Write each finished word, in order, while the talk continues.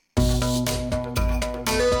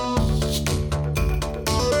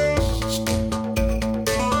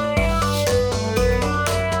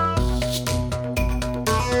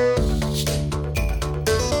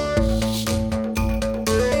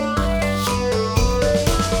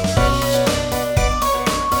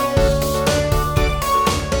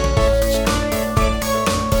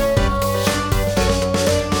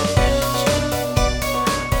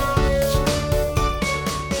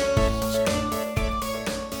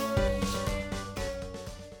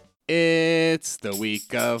It's the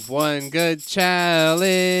week of one good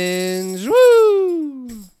challenge. Woo!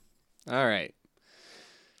 All right.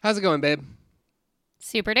 How's it going, babe?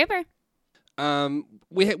 Super duper.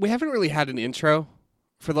 We haven't really had an intro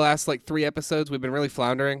for the last 3 episodes. We've been really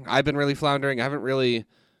floundering. I've been really floundering. I haven't really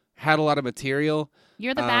had a lot of material.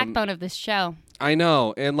 You're the backbone of this show. I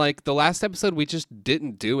know. And the last episode, we just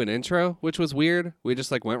didn't do an intro, which was weird. We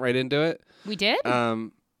just went right into it. We did?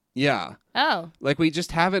 Yeah. Oh.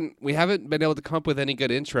 We haven't been able to come up with any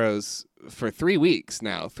good intros for 3 weeks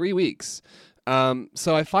now. 3 weeks.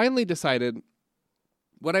 So I finally decided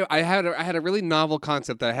I had a really novel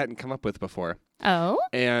concept that I hadn't come up with before. Oh?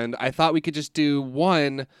 And I thought we could just do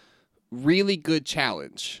one really good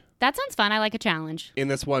challenge. That sounds fun. I like a challenge. In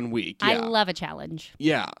this 1 week. Yeah. I love a challenge.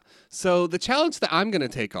 Yeah. So the challenge that I'm going to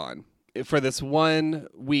take on for this 1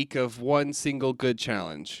 week of one single good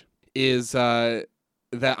challenge is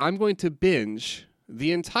that I'm going to binge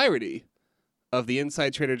the entirety of the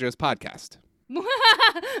Inside Trader Joe's podcast.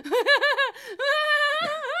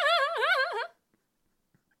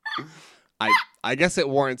 I guess it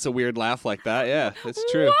warrants a weird laugh like that. Yeah, that's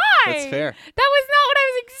true. Why? That's fair. That was not what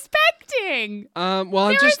I was expecting. Well,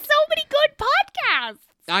 there are so many good podcasts.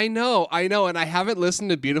 I know, and I haven't listened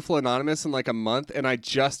to Beautiful Anonymous in a month, and I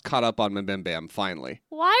just caught up on my Bim Bam finally.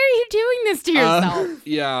 Why are you doing this to yourself?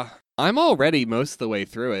 Yeah. I'm already most of the way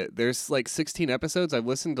through it. There's 16 episodes. I've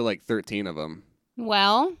listened to 13 of them.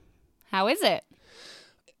 Well, how is it?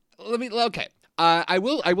 Okay. I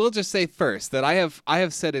will just say first that I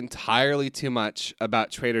have said entirely too much about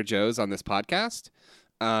Trader Joe's on this podcast.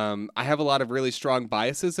 I have a lot of really strong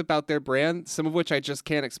biases about their brand, some of which I just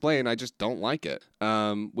can't explain. I just don't like it,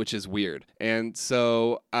 which is weird. And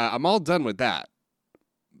so I'm all done with that.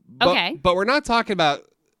 Okay. But we're not talking about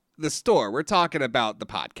the store. We're talking about the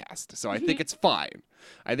podcast. So I think it's fine.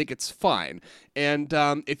 And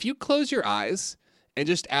if you close your eyes and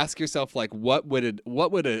just ask yourself, what would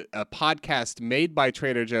a podcast made by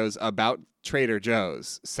Trader Joe's about Trader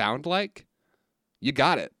Joe's sound like? You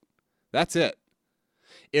got it. That's it.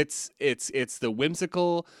 It's the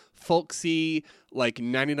whimsical, folksy,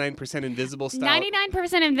 99% Invisible style.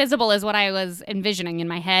 99% Invisible is what I was envisioning in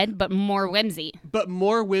my head, but more whimsy. But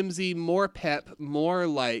more whimsy, more pep, more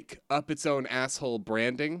up its own asshole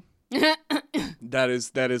branding. that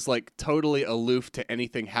is totally aloof to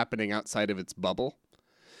anything happening outside of its bubble.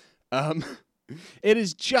 It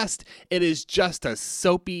is just a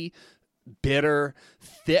soapy, bitter,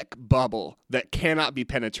 thick bubble that cannot be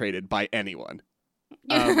penetrated by anyone.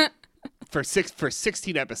 For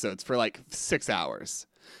 16 episodes for 6 hours,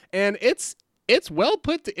 and it's well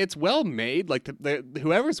put. It's well made.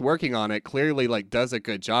 Whoever's working on it clearly does a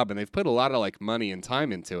good job, and they've put a lot of money and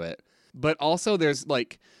time into it. But also there's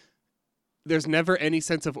never any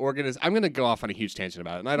sense of organization. I'm gonna go off on a huge tangent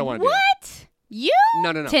about it, and I don't want to do that. You?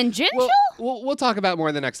 No. Tangential? We'll talk about more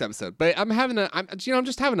in the next episode. But I'm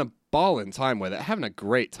just having a ball in time with it, having a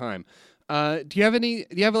great time. Do you have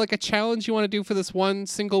a challenge you want to do for this one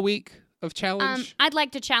single week of challenge? I'd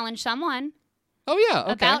like to challenge someone. Oh yeah,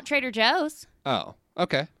 okay. About Trader Joe's. Oh,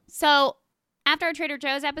 okay. So, after our Trader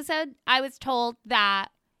Joe's episode, I was told that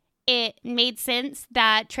it made sense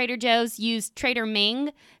that Trader Joe's used Trader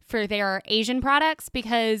Ming for their Asian products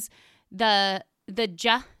because the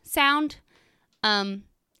J sound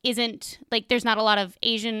isn't there's not a lot of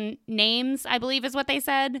Asian names, I believe is what they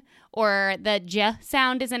said, or the J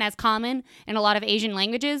sound isn't as common in a lot of Asian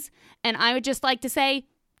languages. And I would just like to say,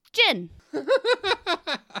 Jin.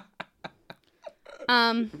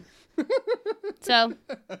 So.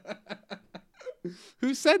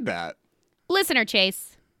 Who said that? Listener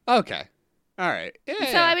Chase. Okay. All right.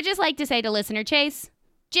 Yeah. So I would just like to say to Listener Chase,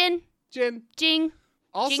 Jin. Jing.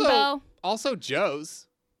 Also Joe's.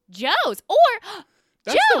 Or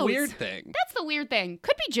That's Joe's. The weird thing. That's the weird thing.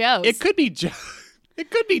 Could be Joe's. It could be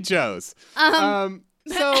Joe's.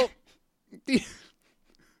 So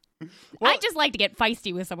I'd just like to get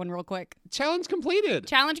feisty with someone real quick. Challenge completed.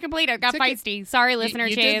 Got feisty. Sorry, Listener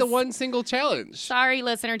Chase. You did the one single challenge. Sorry,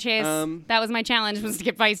 Listener Chase. That was my challenge, was to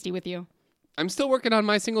get feisty with you. I'm still working on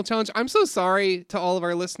my single challenge. I'm so sorry to all of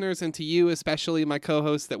our listeners and to you, especially my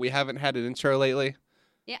co-host, that we haven't had an intro lately.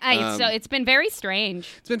 Yeah, so it's been very strange.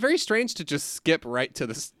 It's been very strange to just skip right to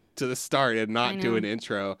the start and not do an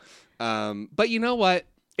intro. But you know what?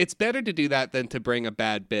 It's better to do that than to bring a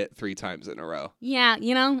bad bit 3 times in a row. Yeah,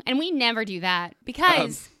 and we never do that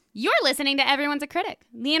because you're listening to Everyone's a Critic,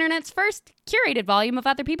 the internet's first curated volume of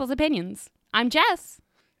other people's opinions. I'm Jess.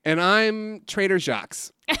 And I'm Trader Jacques.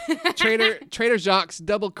 Trader Jacques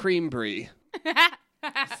double cream brie.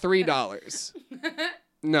 $3.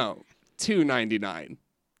 No, $2.99.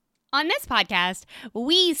 On this podcast,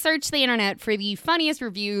 we search the internet for the funniest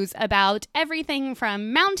reviews about everything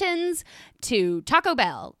from mountains to Taco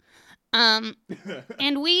Bell. And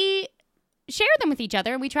we share them with each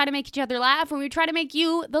other. We try to make each other laugh, and we try to make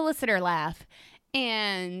you, the listener, laugh.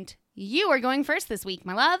 And you are going first this week,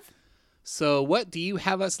 my love. So what do you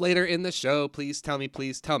have us later in the show? Please tell me.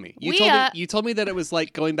 You told me that it was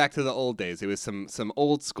like going back to the old days. It was some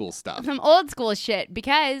old school stuff. Some old school shit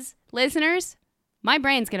because, listeners, my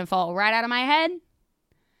brain's going to fall right out of my head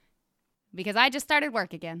because I just started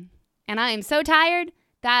work again. And I am so tired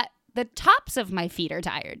that the tops of my feet are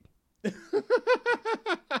tired.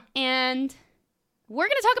 And we're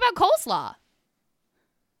going to talk about coleslaw.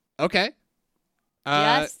 Okay.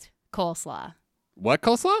 Just coleslaw. What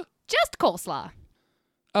coleslaw? Just coleslaw.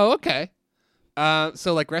 Oh, okay.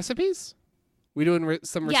 So like recipes? We doing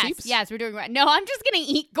some receipts? Yes, we're doing right. No, I'm just going to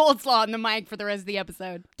eat coleslaw on the mic for the rest of the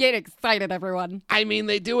episode. Get excited, everyone. I mean,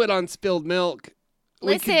 they do it on spilled milk.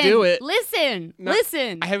 Listen, we can do it. Listen.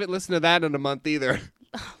 I haven't listened to that in a month either.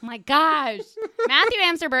 Oh, my gosh. Matthew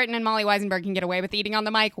Amster Burton and Molly Weisenberg can get away with eating on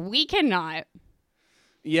the mic. We cannot.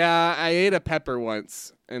 Yeah, I ate a pepper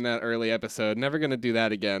once in that early episode. Never going to do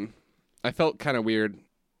that again. I felt kind of weird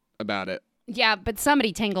about it. Yeah, but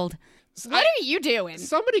somebody tingled. What are you doing?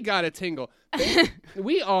 Somebody got a tingle. Babe,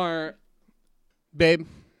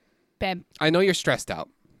 Babe. I know you're stressed out,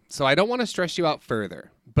 so I don't want to stress you out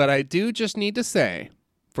further. But I do just need to say,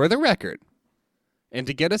 for the record, and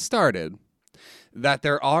to get us started, that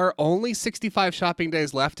there are only 65 shopping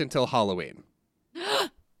days left until Halloween.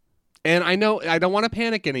 And I know I don't want to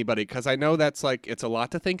panic anybody because I know that's like, it's a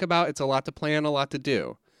lot to think about. It's a lot to plan, a lot to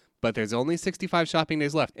do. But there's only 65 shopping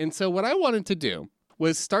days left. And so what I wanted to do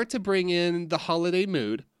was start to bring in the holiday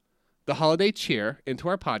mood, the holiday cheer into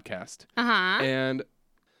our podcast. And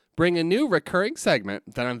bring a new recurring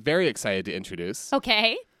segment that I'm very excited to introduce.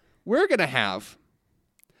 Okay. We're going to have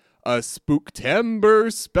a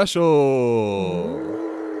Spooktember special.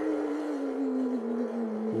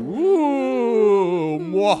 Ooh.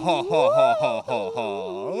 Mwahahahaha.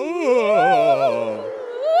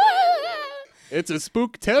 It's a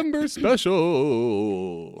Spooktember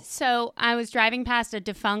special. So I was driving past a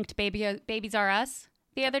defunct Babies R Us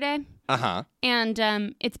the other day.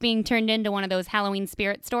 And it's being turned into one of those Halloween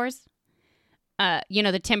spirit stores.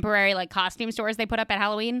 The temporary like costume stores they put up at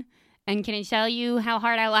Halloween. And can I tell you how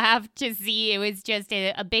hard I laughed to see it was just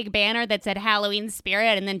a big banner that said Halloween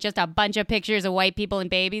spirit and then just a bunch of pictures of white people and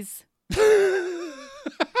babies?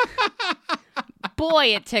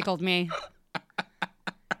 Boy, it tickled me.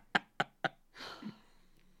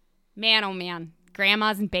 Man, oh man.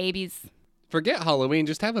 Grandmas and babies. Forget Halloween.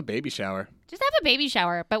 Just have a baby shower. Just have a baby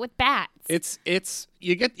shower, but with bats. It's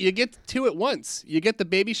you get 2 at once. You get the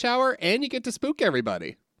baby shower and you get to spook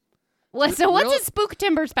everybody. What's a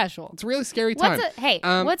Spooktember special? It's a really scary time.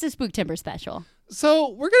 What's a Spooktember special? So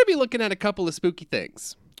we're going to be looking at a couple of spooky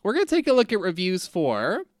things. We're going to take a look at reviews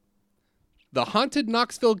for the Haunted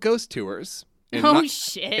Knoxville Ghost Tours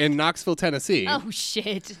in Knoxville, Tennessee. Oh,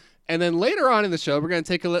 shit. And then later on in the show, we're going to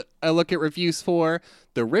take a look at reviews for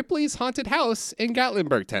the Ripley's Haunted House in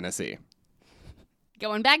Gatlinburg, Tennessee.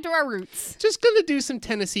 Going back to our roots. Just going to do some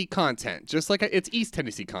Tennessee content. Just like it's East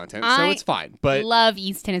Tennessee content, so it's fine. But love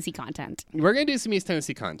East Tennessee content. We're going to do some East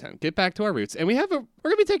Tennessee content. Get back to our roots. And we're going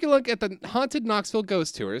to be taking a look at the Haunted Knoxville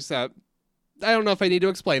Ghost Tours. I don't know if I need to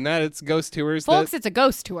explain that. It's ghost tours. Folks, it's a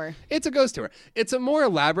ghost tour. It's a ghost tour. It's a more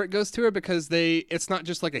elaborate ghost tour because it's not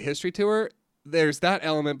just like a history tour. There's that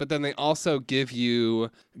element, but then they also give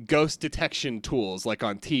you ghost detection tools like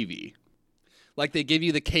on TV. Like they give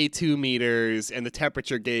you the K2 meters and the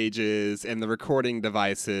temperature gauges and the recording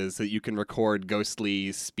devices so that you can record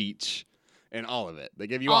ghostly speech and all of it. They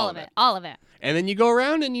give you all of it. All of it. And then you go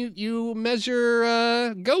around and you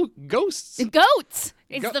measure ghosts. Goats!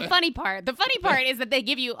 It's the funny part. The funny part is that they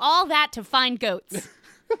give you all that to find goats.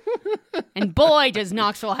 And boy, does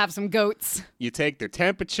Knoxville have some goats. You take their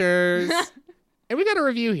temperatures. And we got a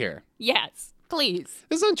review here. Yes, please.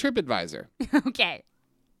 This is on TripAdvisor. Okay.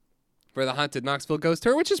 For the Haunted Knoxville Ghost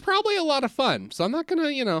Tour, which is probably a lot of fun. So I'm not going to,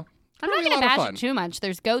 I'm not going to bash it too much.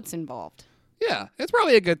 There's goats involved. Yeah, it's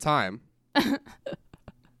probably a good time.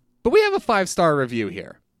 But we have a 5-star review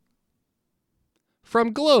here.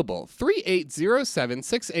 from Global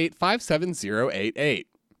 380768570088.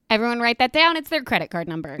 Everyone write that down. It's their credit card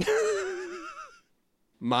number.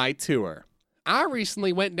 My tour. I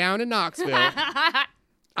recently went down to Knoxville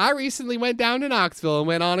and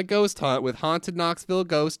went on a ghost hunt with Haunted Knoxville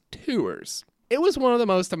Ghost Tours. It was one of the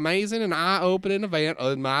most amazing and eye-opening events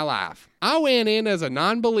of my life. I went in as a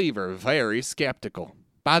non-believer, very skeptical.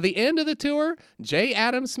 By the end of the tour, J.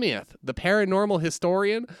 Adam Smith, the paranormal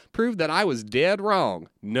historian, proved that I was dead wrong.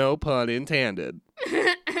 No pun intended.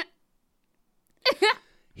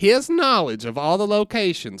 His knowledge of all the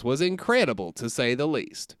locations was incredible, to say the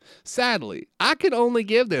least. Sadly, I could only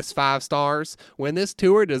give this 5 stars when this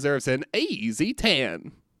tour deserves an easy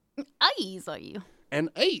 10. Easy.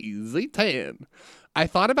 An easy 10. I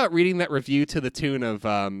thought about reading that review to the tune of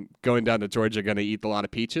going down to Georgia, gonna eat a lot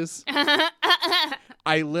of peaches.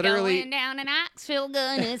 I literally... Going down to Knoxville,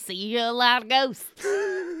 gonna see a lot of ghosts.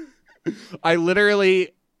 I literally,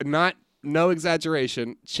 no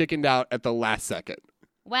exaggeration, chickened out at the last second.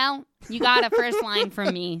 Well, you got a first line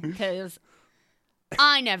from me, because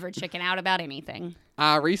I never chicken out about anything.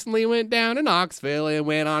 I recently went down to Knoxville and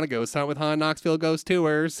went on a ghost hunt with Haunted Knoxville Ghost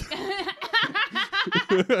Tours.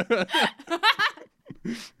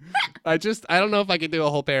 I don't know if I can do a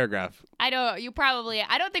whole paragraph. I don't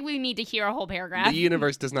think we need to hear a whole paragraph. The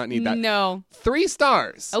universe does not need that. No. 3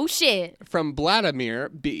 stars. Oh, shit. From Vladimir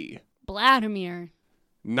B. Vladimir.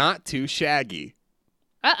 Not too shaggy.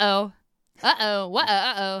 Uh-oh.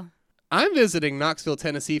 Uh-oh. I'm visiting Knoxville,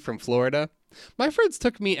 Tennessee from Florida. My friends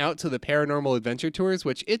took me out to the paranormal adventure tours,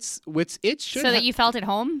 which it should So that you felt at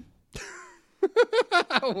home?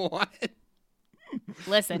 What?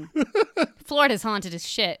 Listen. Florida's haunted as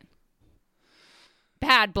shit.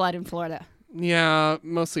 Bad blood in Florida. Yeah,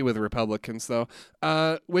 mostly with Republicans, though.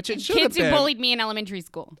 Which it should have Kids been. who bullied me in elementary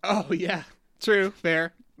school. Oh, yeah. True.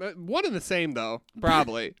 Fair. One and the same, though.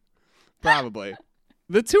 Probably. Probably.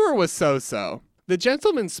 The tour was so-so. The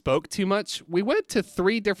gentleman spoke too much. We went to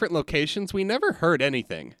 3 different locations. We never heard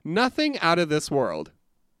anything. Nothing out of this world.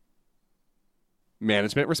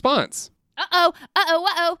 Management response.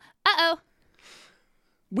 Uh-oh.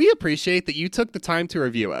 We appreciate that you took the time to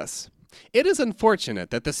review us. It is unfortunate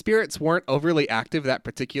that the spirits weren't overly active that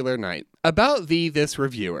particular night. About this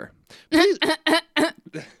reviewer.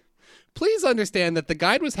 Please understand that the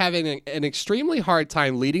guide was having an extremely hard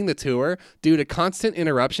time leading the tour due to constant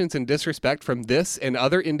interruptions and disrespect from this and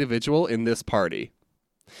other individual in this party.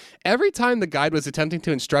 Every time the guide was attempting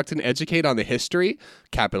to instruct and educate on the history,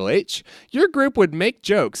 capital H, your group would make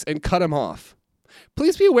jokes and cut him off.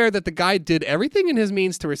 Please be aware that the guide did everything in his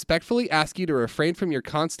means to respectfully ask you to refrain from your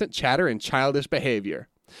constant chatter and childish behavior.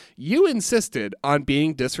 You insisted on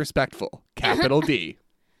being disrespectful, capital D.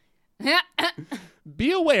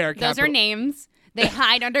 Be aware, Those are names. They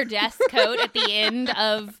hide under Death's coat at the end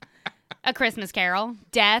of A Christmas Carol.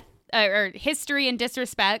 Death, or history and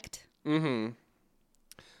disrespect. Mm-hmm.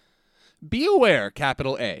 Be aware,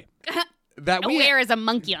 capital A. Aware is a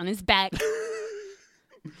monkey on his back.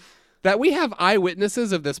 That we have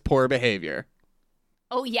eyewitnesses of this poor behavior.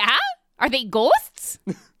 Oh, yeah? Are they ghosts?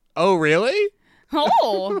 Oh, really?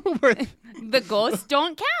 Oh, the ghosts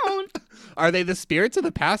don't count. Are they the spirits of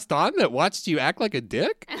the past on that watched you act like a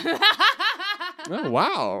dick? Oh,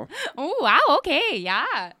 wow. Oh, wow. Okay.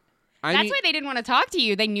 Yeah. That's why they didn't want to talk to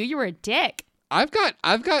you. They knew you were a dick.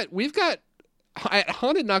 We've got, at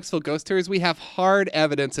Haunted Knoxville Ghost Tours, we have hard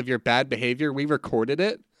evidence of your bad behavior. We recorded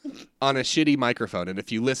it on a shitty microphone. And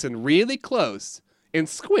if you listen really close and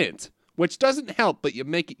squint, which doesn't help, but you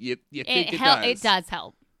make it, you think it does. It does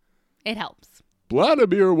help. It helps.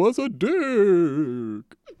 Vladimir was a dick. I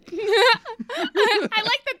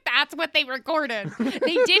like that that's what they recorded.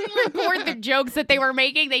 They didn't record the jokes that they were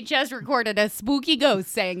making. They just recorded a spooky ghost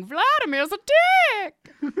saying, Vladimir's a dick.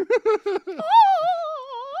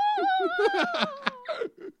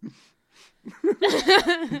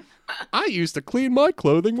 I used to clean my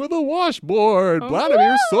clothing with a washboard.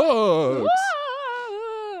 Vladimir sucks.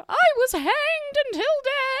 I was hanged until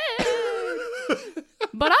dead.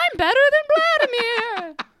 But I'm better than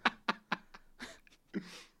Vladimir.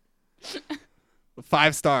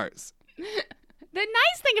 5 stars. The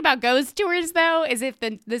nice thing about ghost tours, though, is if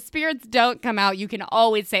the spirits don't come out, you can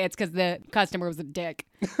always say it's because the customer was a dick.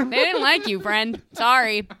 They didn't like you, friend.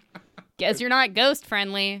 Sorry. Guess you're not ghost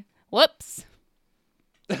friendly. Whoops.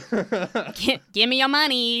 Give me your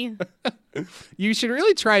money. You should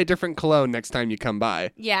really try a different cologne next time you come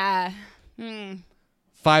by. Yeah.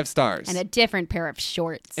 5 stars. And a different pair of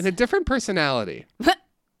shorts. And a different personality.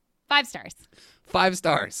 5 stars. 5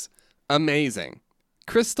 stars. Amazing.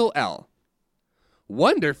 Crystal L.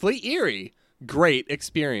 Wonderfully eerie. Great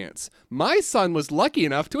experience. My son was lucky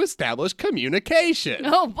enough to establish communication.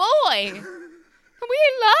 Oh, boy. We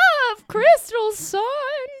love Crystal's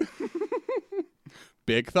son.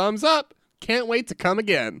 Big thumbs up. Can't wait to come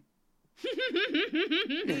again. We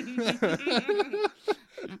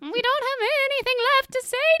don't have anything left to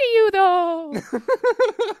say to you, though.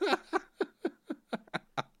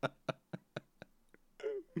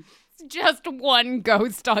 It's just one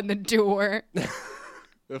ghost on the tour.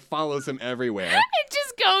 It follows him everywhere. It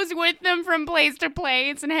just goes with them from place to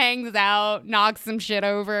place and hangs out, knocks some shit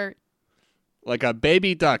over. Like a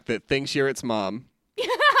baby duck that thinks you're its mom.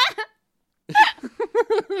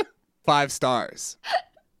 5 stars.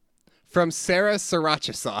 From Sarah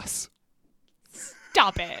Sriracha Sauce.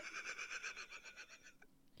 Stop it.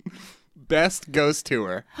 Best ghost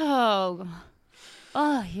tour. Oh,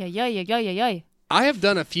 yeah. I have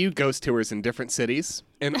done a few ghost tours in different cities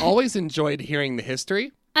and always enjoyed hearing the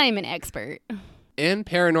history I'm an expert. and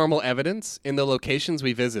paranormal evidence in the locations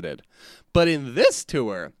we visited. But in this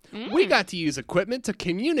tour, we got to use equipment to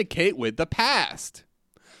communicate with the past.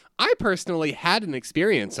 I personally had an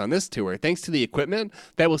experience on this tour thanks to the equipment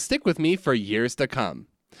that will stick with me for years to come.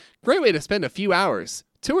 Great way to spend a few hours,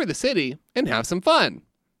 tour the city, and have some fun.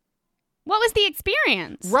 What was the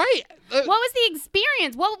experience? Right. What was the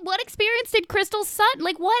experience? What experience did Crystal's son,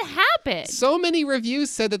 like, what happened? So many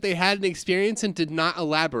reviews said that they had an experience and did not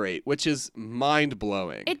elaborate, which is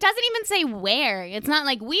mind-blowing. It doesn't even say where. It's not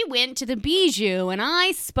like we went to the Bijou and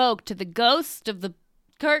I spoke to the ghost of the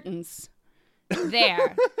curtains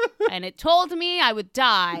there. And it told me I would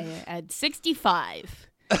die at 65.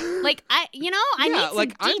 Like, I need some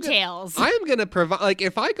details. I am going to provide, like,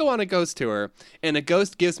 if I go on a ghost tour and a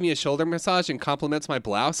ghost gives me a shoulder massage and compliments my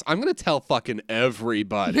blouse, I'm going to tell fucking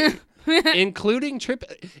everybody. including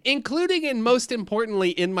and most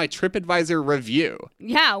importantly in my TripAdvisor review.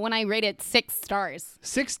 Yeah, when I rate it 6 stars.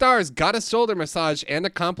 6 stars, got a shoulder massage and a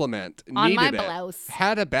compliment. On Needed my it. blouse.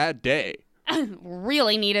 Had a bad day.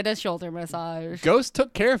 Really needed a shoulder massage. Ghost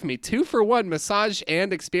took care of me. 2-for-1 massage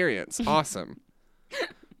and experience. Awesome.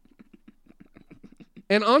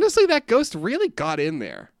 And honestly, that ghost really got in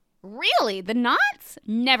there. Really? The knots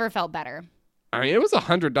never felt better. I mean, it was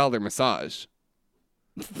 $100 massage.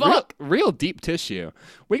 Fuck. Real deep tissue.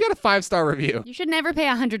 We got a 5-star review. You should never pay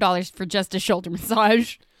 $100 for just a shoulder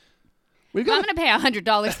massage. We If I'm got. going to pay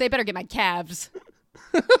 $100, they better get my calves.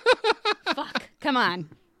 Fuck. Come on.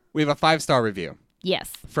 We have a 5-star review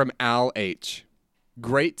Yes. from Al H.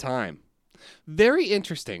 Great time. Very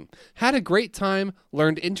interesting. Had a great time,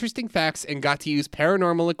 learned interesting facts, and got to use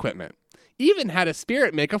paranormal equipment. Even had a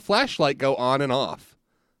spirit make a flashlight go on and off.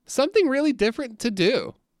 Something really different to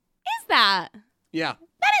do. Is that? Yeah.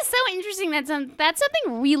 That is so interesting. That's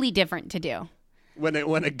something really different to do. When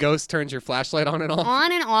a ghost turns your flashlight on and off.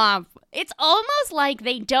 On and off. It's almost like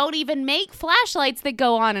they don't even make flashlights that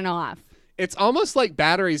go on and off. It's almost like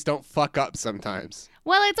batteries don't fuck up sometimes.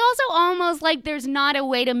 Well, it's also almost like there's not a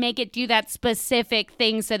way to make it do that specific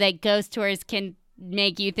thing so that ghost tours can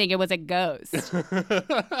make you think it was a ghost.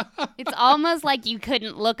 It's almost like you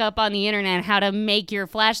couldn't look up on the internet how to make your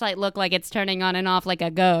flashlight look like it's turning on and off like a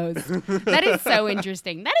ghost. That is so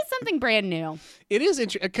interesting. That is something brand new. It is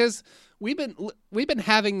interesting because we've been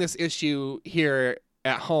having this issue here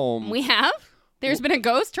at home. We have? There's been a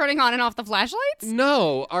ghost turning on and off the flashlights?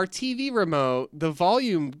 No, our TV remote, the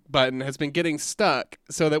volume button has been getting stuck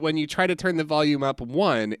so that when you try to turn the volume up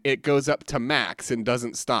 1, it goes up to max and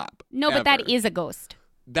doesn't stop. No, but that is a ghost.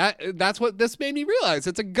 That's what this made me realize.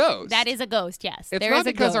 It's a ghost. That is a ghost, yes. It's there not is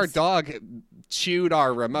a because our ghost. dog chewed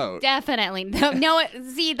our remote. Definitely. No,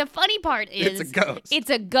 see, the funny part is It's a ghost. It's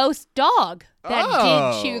a ghost dog that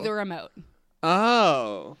Oh. did chew the remote.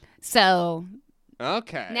 Oh. So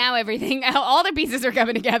Okay. now everything, all the pieces are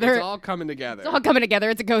coming together. it's all coming together. It's all coming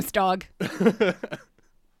together. It's a ghost dog.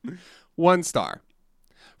 1 star.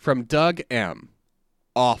 From Doug M.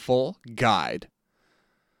 Awful guide.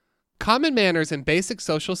 Common manners and basic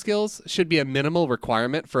social skills should be a minimal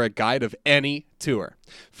requirement for a guide of any tour.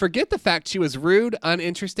 Forget the fact she was rude,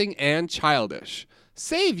 uninteresting, and childish.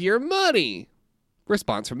 Save your money.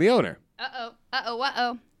 Response from the owner.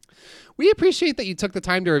 Uh-oh. We appreciate that you took the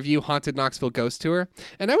time to review Haunted Knoxville Ghost Tour,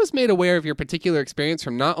 and I was made aware of your particular experience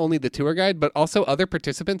from not only the tour guide, but also other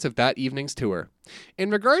participants of that evening's tour.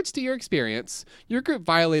 In regards to your experience, your group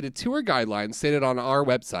violated tour guidelines stated on our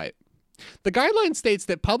website. The guideline states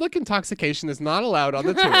that public intoxication is not allowed on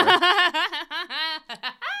the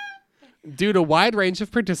tour due to wide range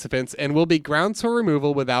of participants and will be grounds for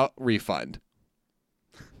removal without refund.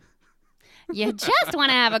 You just want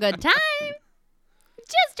to have a good time.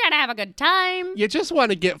 Just trying to have a good time. You just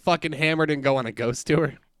want to get fucking hammered and go on a ghost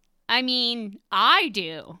tour? I mean, I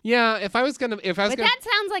do. Yeah, if I was gonna That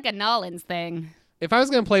sounds like a Nolans thing.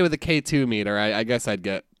 play with a K2 meter, I guess I'd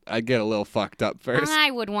get a little fucked up first.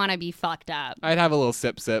 I would want to be fucked up. I'd have a little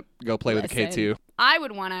sip, go play with a K2. I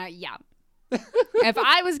would want to, yeah. If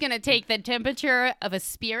I was going to take the temperature of a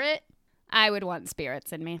spirit, I would want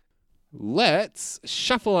spirits in me. Let's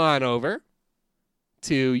shuffle on over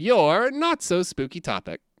to your not so spooky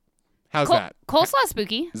topic. How's that? Coleslaw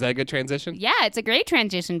spooky. Is that a good transition? Yeah, it's a great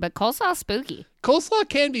transition, but coleslaw spooky. Coleslaw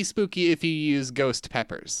can be spooky if you use ghost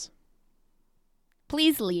peppers.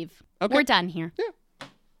 Please leave. Okay. We're done here. Yeah.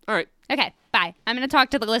 All right. Okay, bye. I'm going to talk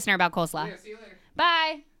to the listener about coleslaw. Yeah, see you later.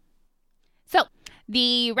 Bye. So,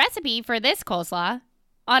 the recipe for this coleslaw,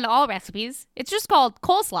 on all recipes, it's just called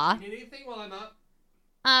coleslaw. Need anything while I'm up?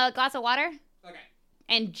 A glass of water Okay.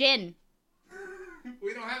 and gin.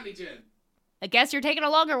 We don't have any gin. I guess you're taking a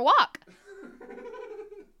longer walk.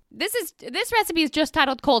 This recipe is just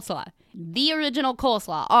titled coleslaw. The original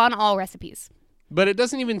coleslaw on all recipes. But it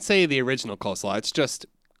doesn't even say the original coleslaw. It's just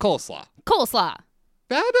coleslaw. Coleslaw.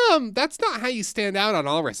 That's not how you stand out on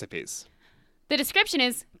all recipes. The description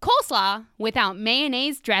is coleslaw without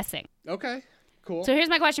mayonnaise dressing. Okay. Cool. So here's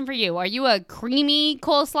my question for you. Are you a creamy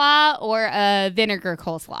coleslaw or a vinegar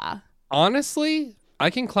coleslaw? Honestly,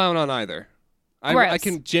 I can clown on either. I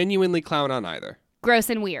can genuinely clown on either. Gross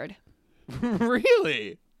and weird.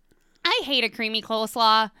 Really? I hate a creamy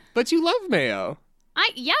coleslaw. But you love mayo.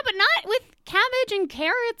 Yeah, but not with cabbage and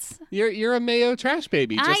carrots. You're a mayo trash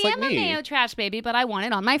baby, just like me. I am a mayo trash baby, but I want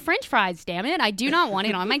it on my French fries, damn it. I do not want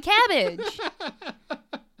it on my cabbage.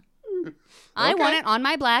 I want it on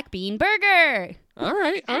my black bean burger. All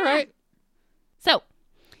right. So,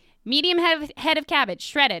 medium head of cabbage,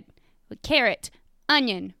 shredded, with carrot,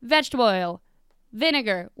 onion, vegetable oil,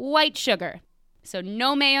 vinegar, white sugar. So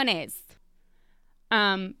no mayonnaise.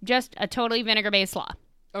 Just a totally vinegar-based slaw.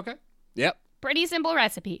 Okay. Yep. Pretty simple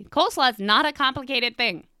recipe. Coleslaw is not a complicated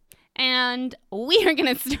thing. And we are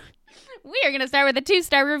gonna start with a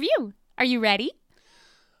 2-star review. Are you ready?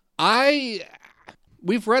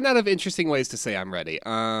 We've run out of interesting ways to say I'm ready.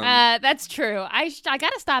 That's true. I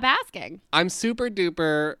gotta stop asking. I'm super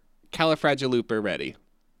duper califragiluper ready.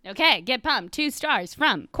 Okay, get pumped. 2 stars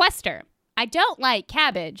from Quester. I don't like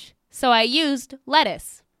cabbage, so I used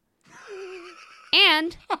lettuce.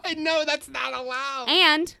 And I know that's not allowed.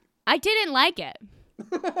 And I didn't like it.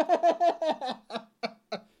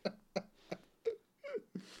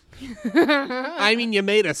 I mean, you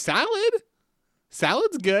made a salad.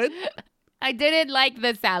 Salad's good. I didn't like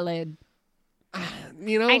the salad.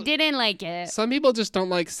 You know, I didn't like it. Some people just don't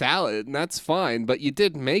like salad, and that's fine, but you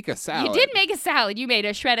did make a salad. You did make a salad. You made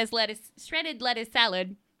a shredded lettuce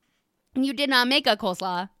salad. You did not make a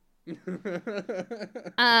coleslaw.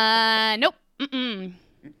 Nope.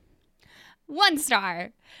 1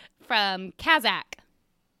 star from Kazakh.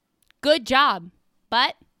 Good job,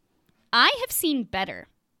 but I have seen better.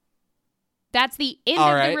 That's the end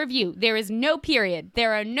of the review. There is no period.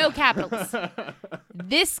 There are no capitals.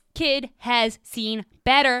 This kid has seen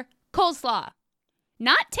better coleslaw.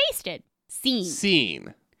 Not tasted. Seen.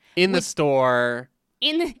 Seen. In the store.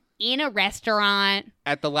 In a restaurant.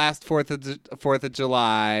 At the last 4th of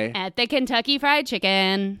July. At the Kentucky Fried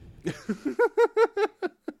Chicken.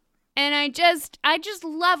 And I just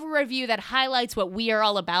love a review that highlights what we are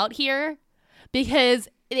all about here, because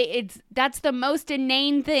that's the most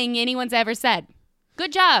inane thing anyone's ever said.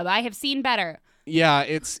 Good job. I have seen better. Yeah,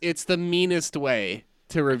 it's the meanest way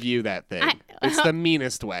to review that thing. It's the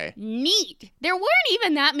meanest way. Neat. There weren't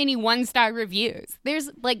even that many 1-star reviews. There's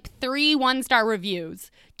like 3 1-star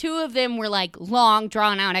reviews. 2 of them were like long,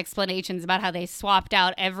 drawn-out explanations about how they swapped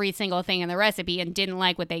out every single thing in the recipe and didn't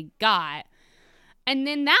like what they got. And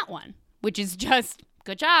then that one, which is just,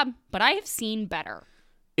 good job, but I have seen better.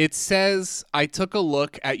 It says, I took a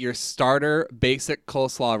look at your starter basic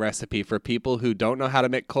coleslaw recipe for people who don't know how to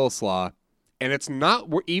make coleslaw, and it's not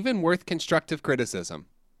even worth constructive criticism.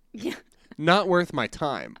 Yeah. Not worth my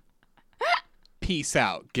time. Peace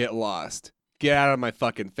out. Get lost. Get out of my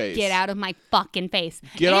fucking face. Get out of my fucking face.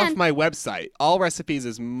 Get off my website. All Recipes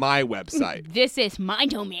is my website. This is my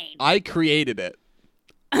domain. I created it.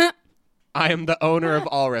 I am the owner of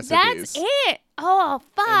All Recipes. That's it. Oh,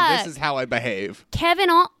 fuck. And this is how I behave. Kevin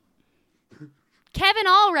All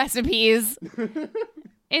Recipes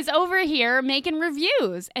is over here making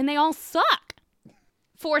reviews, and they all suck.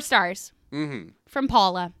 4 stars from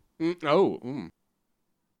Paula.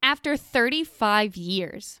 After 35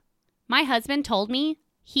 years, my husband told me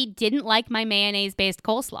he didn't like my mayonnaise-based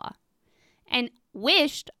coleslaw and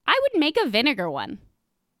wished I would make a vinegar one.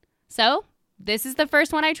 So, this is the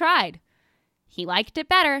first one I tried. He liked it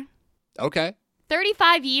better. Okay.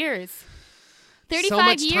 35 years. 35 so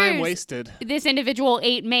much years. time wasted. This individual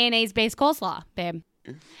ate mayonnaise-based coleslaw, babe.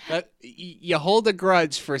 You hold a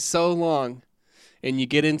grudge for so long, and you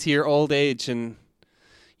get into your old age, and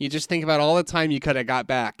you just think about all the time you could have got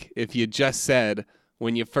back if you just said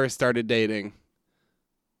when you first started dating,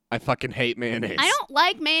 I fucking hate mayonnaise. I don't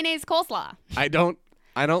like mayonnaise coleslaw. I don't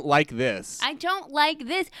like this. I don't like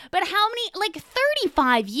this. But how many,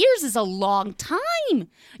 35 years is a long time.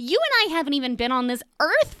 You and I haven't even been on this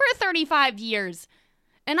earth for 35 years.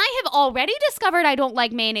 And I have already discovered I don't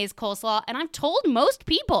like mayonnaise coleslaw, and I've told most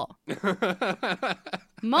people.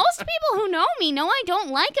 Most people who know me know I don't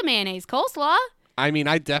like a mayonnaise coleslaw. I mean,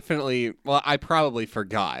 I probably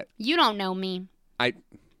forgot. You don't know me.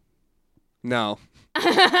 No.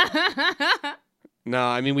 No,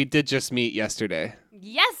 I mean, we did just meet yesterday.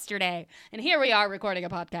 Yesterday. And here we are recording a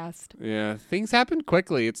podcast. Yeah, things happen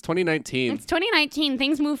quickly. It's 2019. It's 2019.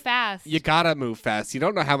 Things move fast. You gotta move fast. You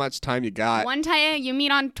don't know how much time you got. One time you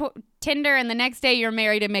meet on Tinder, and the next day you're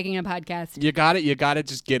married and making a podcast. You gotta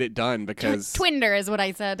just get it done because... Twinder is what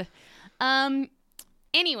I said.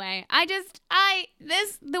 Anyway,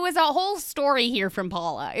 there was a whole story here from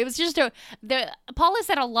Paula. It was just Paula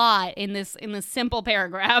said a lot in this simple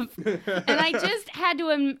paragraph, and I just had to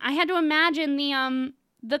imagine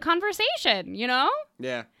the conversation, you know?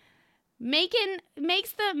 Yeah. Makes her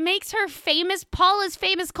Paula's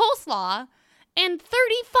famous coleslaw, and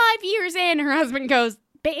 35 years in, her husband goes,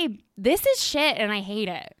 "Babe, this is shit, and I hate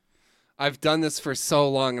it. I've done this for so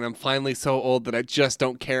long, and I'm finally so old that I just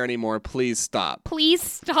don't care anymore. Please stop. Please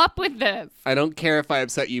stop with this." I don't care if I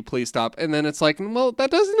upset you. Please stop. And then it's like, well,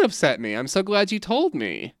 that doesn't upset me. I'm so glad you told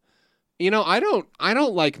me. You know, I don't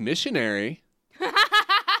like missionary.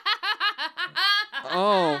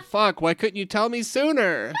 Oh, fuck. Why couldn't you tell me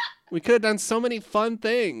sooner? We could have done so many fun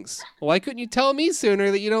things. Why couldn't you tell me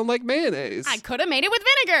sooner that you don't like mayonnaise? I could have made it with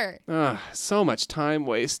vinegar. Ugh, so much time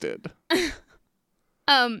wasted.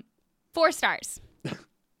 4 stars.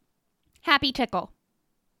 Happy Tickle.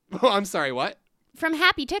 Oh, I'm sorry, what? From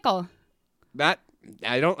Happy Tickle. I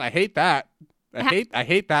hate that. I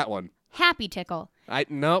hate that one. Happy Tickle. I hate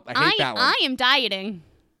that one. I am dieting.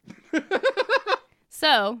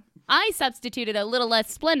 So, I substituted a little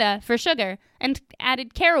less Splenda for sugar and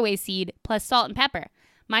added caraway seed plus salt and pepper.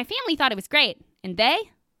 My family thought it was great, and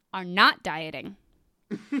they are not dieting.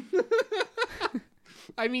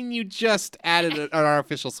 I mean, you just added an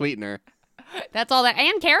artificial sweetener. That's all that,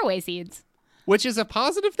 and caraway seeds. Which is a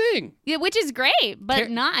positive thing. Yeah, which is great, but they're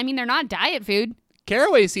not diet food.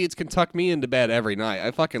 Caraway seeds can tuck me into bed every night.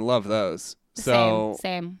 I fucking love those. So,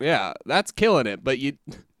 Same. Yeah, that's killing it, but you...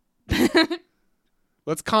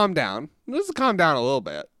 Let's calm down. Let's calm down a little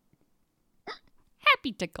bit.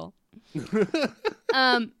 Happy Tickle. You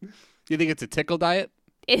think it's a tickle diet?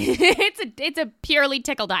 It's a purely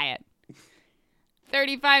tickle diet.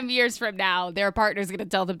 35 years from now, their partner's going to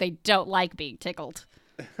tell them they don't like being tickled.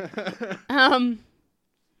 We're going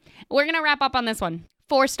to wrap up on this one.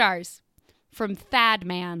 4 stars from Thad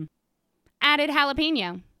Man. Added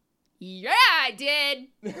jalapeno. Yeah, I did.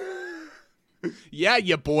 Yeah,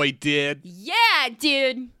 your boy did. Yeah,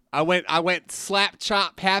 dude. I went slap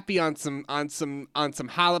chop happy on some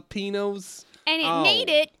jalapenos. And it made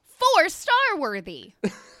it 4-star worthy.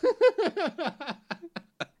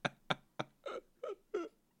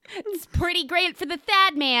 It's pretty great for the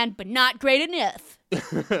Thad Man, but not great enough.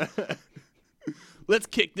 Let's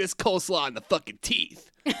kick this coleslaw in the fucking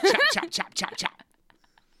teeth. Chop, chop, chop, chop, chop.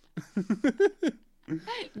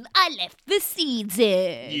 I left the seeds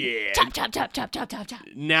in. Yeah. Chop, chop, chop, chop, chop, chop, chop.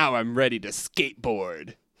 Now I'm ready to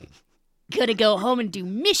skateboard. Gonna go home and do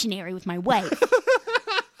missionary with my wife.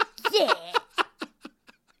 Yeah.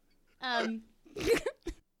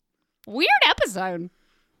 Weird episode.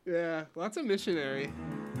 Yeah, lots of missionary.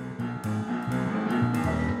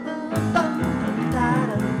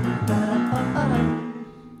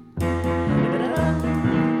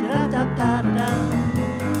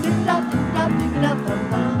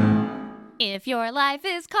 If your life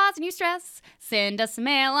is causing you stress, send us a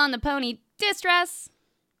mail on the pony distress.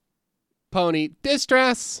 Pony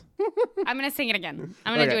distress. I'm going to sing it again.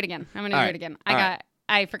 I'm going to do it again. I'm going to do it again.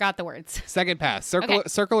 I forgot the words. Second pass.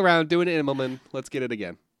 Circle around, do it in Immelman. Let's get it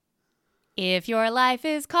again. If your life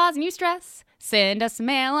is causing you stress, send us a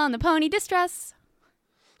mail on the pony distress.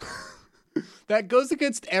 That goes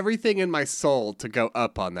against everything in my soul to go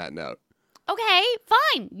up on that note. Okay,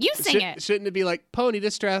 fine. You sing it. Shouldn't it be like pony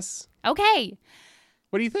distress? Okay.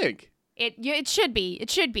 What do you think? It should be. It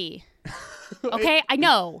should be. Okay, I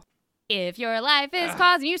know. If your life is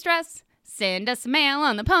causing you stress, send us a mail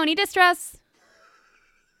on the pony distress.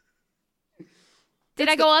 Did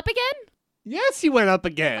I go up again? Yes, you went up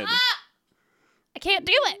again. I can't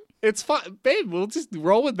do it. It's fine. Babe, we'll just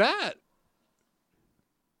roll with that.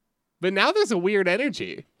 But now there's a weird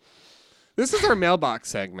energy. This is our mailbox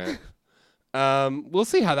segment. We'll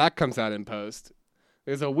see how that comes out in post.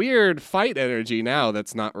 There's a weird fight energy now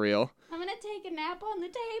that's not real. I'm going to take a nap on the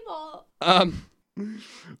table.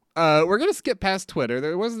 We're gonna skip past Twitter.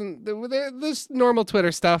 There's normal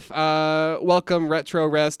Twitter stuff. Welcome Retro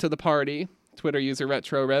Res to the party. Twitter user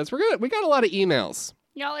Retro Res. We got a lot of emails.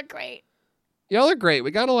 Y'all are great. Y'all are great.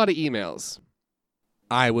 We got a lot of emails.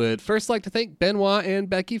 I would first like to thank Benoit and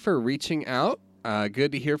Becky for reaching out.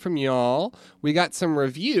 Good to hear from y'all. We got some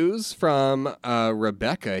reviews from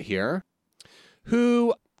Rebecca here,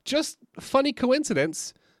 who, just funny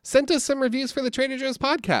coincidence, sent us some reviews for the Trader Joe's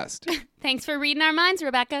podcast. Thanks for reading our minds,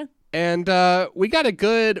 Rebecca. And we got a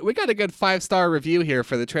good 5-star review here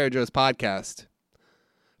for the Trader Joe's podcast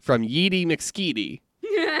from Yeety McSkeety.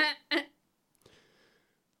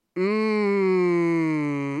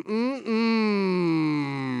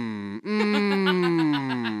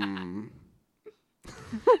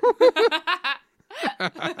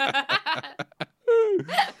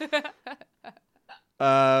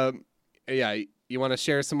 Yeah, you want to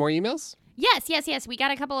share some more emails? Yes. We got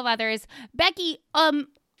a couple of others. Becky,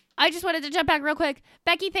 I just wanted to jump back real quick.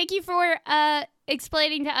 Becky, thank you for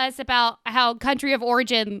explaining to us about how country of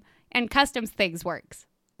origin and customs things works.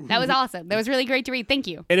 That was awesome. That was really great to read. Thank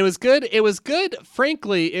you. And it was good.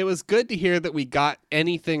 Frankly, it was good to hear that we got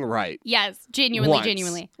anything right. Yes,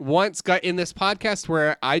 genuinely. Once got in this podcast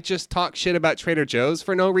where I just talk shit about Trader Joe's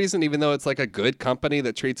for no reason, even though it's like a good company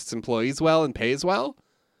that treats its employees well and pays well.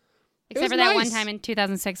 Except for that one time in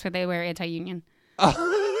 2006 where they were anti-union.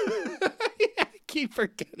 Oh. Yeah, I keep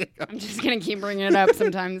forgetting. I'm just going to keep bringing it up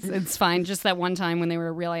sometimes. It's fine. Just that one time when they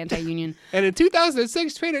were real anti-union. And in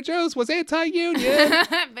 2006, Trader Joe's was anti-union.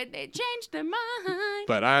 But they changed their mind.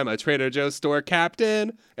 But I'm a Trader Joe's store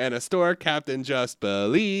captain, and a store captain just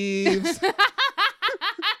believes.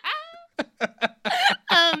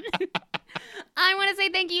 I want to say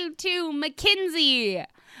thank you to Mackenzie.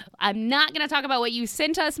 I'm not going to talk about what you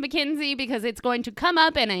sent us, Mackenzie, because it's going to come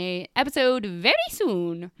up in a episode very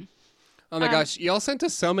soon. Oh my gosh, y'all sent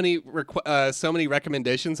us so many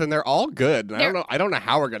recommendations, and they're all good. I don't know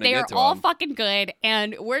how we're gonna get to them. They're all fucking good,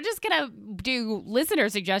 and we're just gonna do listener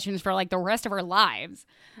suggestions for like the rest of our lives.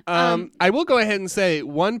 I will go ahead and say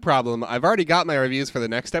one problem. I've already got my reviews for the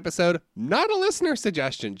next episode. Not a listener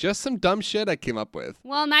suggestion, just some dumb shit I came up with.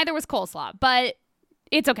 Well, neither was coleslaw, but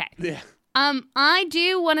it's okay. Yeah. I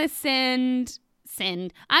do want to send.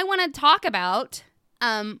 I want to talk about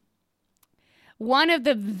one of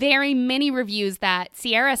the very many reviews that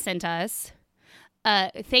Sierra sent us.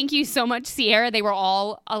 Thank you so much, Sierra. They were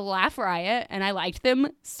all a laugh riot, and I liked them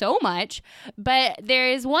so much. But there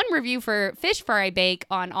is one review for fish fry bake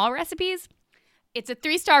on All Recipes. It's a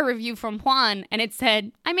 3-star review from Juan, and it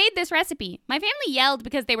said, I made this recipe. My family yelled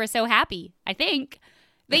because they were so happy, I think.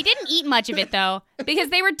 They didn't eat much of it, though, because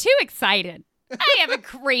they were too excited. I have a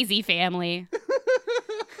crazy family.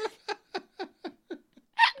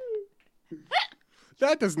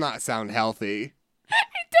 That does not sound healthy.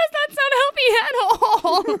 It does not sound healthy at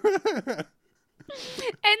all.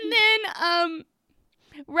 And then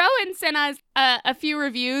Rowan sent us a few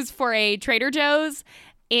reviews for a Trader Joe's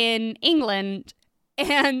in England.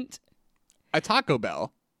 And a Taco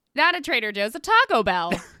Bell. Not a Trader Joe's, a Taco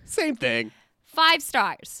Bell. Same thing. 5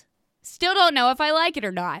 stars. Still don't know if I like it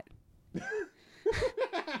or not.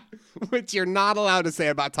 Which you're not allowed to say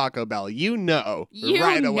about Taco Bell. You know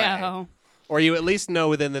right away. Or you at least know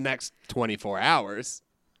within the next 24 hours.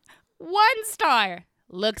 1 star.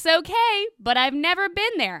 Looks okay, but I've never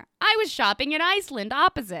been there. I was shopping in Iceland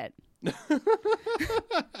opposite. 1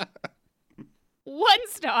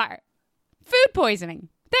 star. Food poisoning.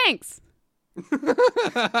 Thanks.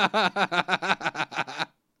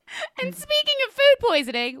 And speaking of food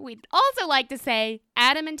poisoning, we'd also like to say,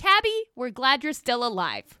 Adam and Tabby, we're glad you're still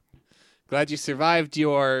alive. Glad you survived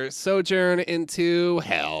your sojourn into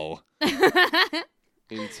hell.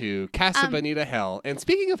 Into Casa Bonita hell. And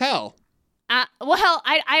speaking of hell. Well,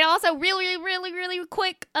 I also really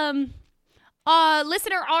quick,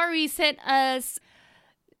 listener Ari sent us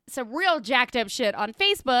some real jacked up shit on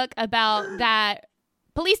Facebook about that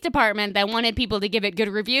police department that wanted people to give it good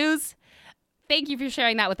reviews. Thank you for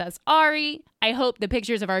sharing that with us, Ari. I hope the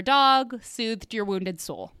pictures of our dog soothed your wounded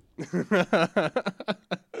soul.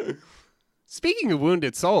 Speaking of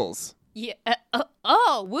wounded souls. Yeah.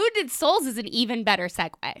 Wounded souls is an even better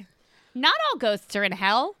segue. Not all ghosts are in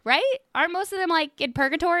hell, right? Aren't most of them like in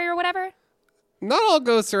purgatory or whatever? Not all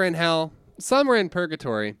ghosts are in hell. Some are in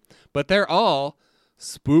purgatory, but they're all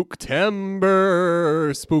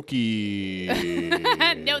Spooktember. Spooky.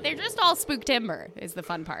 No, they're just all Spooktimber is the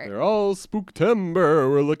fun part. They're all Spooktember.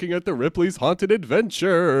 We're looking at the Ripley's Haunted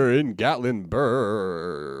Adventure in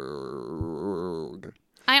Gatlinburg.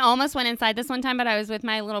 I almost went inside this one time, but I was with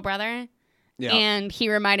my little brother, and he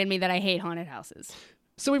reminded me that I hate haunted houses.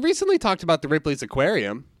 So we recently talked about the Ripley's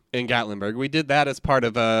Aquarium in Gatlinburg. We did that as part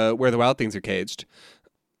of Where the Wild Things Are Caged.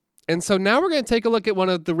 And so now we're going to take a look at one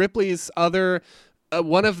of the Ripley's other,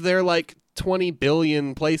 one of their like 20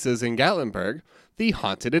 billion places in Gatlinburg, the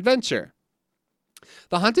Haunted Adventure.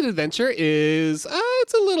 The Haunted Adventure is,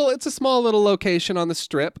 it's a small little location on the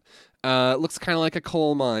strip. It looks kind of like a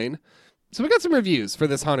coal mine. So we got some reviews for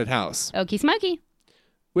this haunted house. Okie smoky.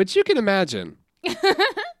 Which you can imagine.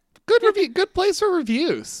 Good place for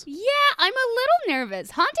reviews. Yeah, I'm a little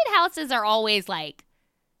nervous. Haunted houses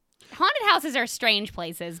are strange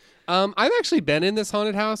places. I've actually been in this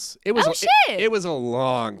haunted house. Shit! It was a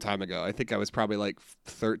long time ago. I think I was probably like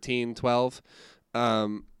 13, 12.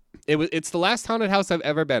 It's the last haunted house I've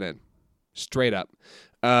ever been in. Straight up.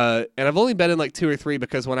 And I've only been in like 2 or 3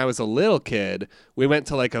 because when I was a little kid, we went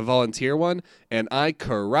to like a volunteer one and I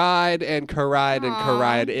cried and cried and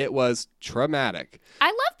cried. It was traumatic. I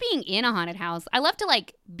love being in a haunted house. I love to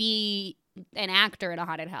like be an actor in a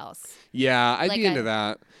haunted house. Yeah, I'd be into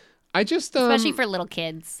that. I just especially for little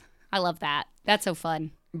kids. I love that. That's so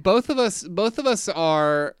fun. Both of us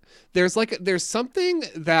are there's something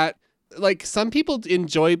that like some people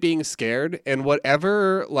enjoy being scared and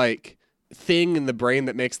whatever like thing in the brain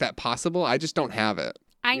that makes that possible, I just don't have it.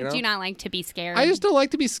 I do not like to be scared. I just don't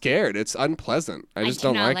like to be scared. It's unpleasant. I just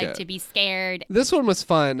don't like it. I do not like to be scared. This one was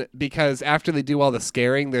fun because after they do all the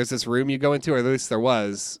scaring, there's this room you go into, or at least there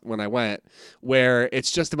was when I went, where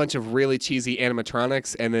it's just a bunch of really cheesy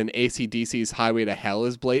animatronics and then AC/DC's Highway to Hell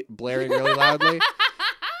is blaring really loudly.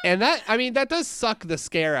 And that does suck the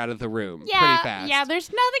scare out of the room pretty fast. Yeah, there's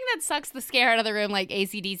nothing that sucks the scare out of the room like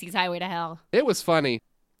AC/DC's Highway to Hell. It was funny.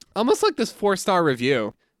 Almost like this 4-star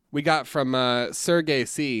review we got from Sergey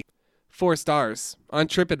C. 4 stars on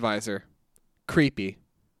TripAdvisor. Creepy.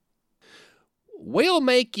 We'll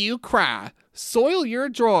make you cry, soil your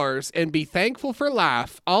drawers, and be thankful for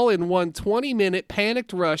life, all in one 20-minute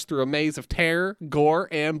panicked rush through a maze of terror, gore,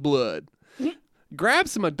 and blood. Grab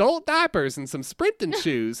some adult diapers and some sprinting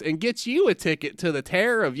shoes and get you a ticket to the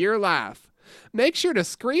terror of your life. Make sure to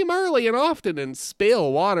scream early and often and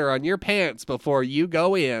spill water on your pants before you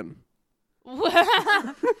go in.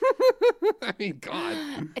 I mean,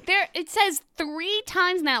 God. It says 3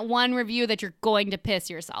 times in that one review that you're going to piss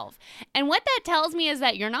yourself. And what that tells me is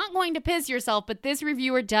that you're not going to piss yourself, but this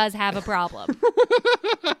reviewer does have a problem.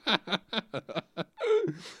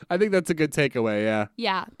 I think that's a good takeaway, yeah.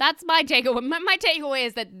 Yeah, that's my takeaway. My takeaway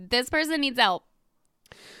is that this person needs help.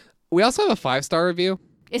 We also have a 5-star review.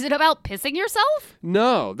 Is it about pissing yourself?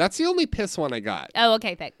 No, that's the only piss one I got. Oh,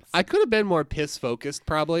 okay, thanks. I could have been more piss-focused,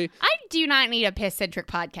 probably. I do not need a piss-centric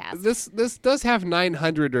podcast. This does have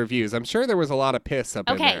 900 reviews. I'm sure there was a lot of piss up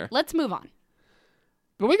in there. Okay, let's move on.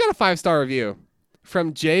 But we got a 5-star review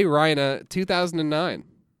from J. Rina 2009.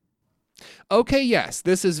 Okay, yes,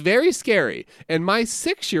 this is very scary, and my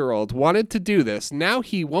 6-year-old wanted to do this. Now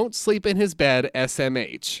he won't sleep in his bed,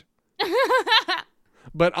 SMH.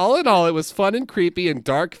 But all in all, it was fun and creepy and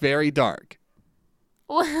dark, very dark.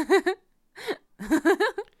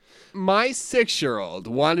 My 6-year-old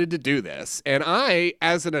wanted to do this, and I,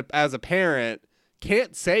 as a parent,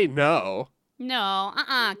 can't say no. No,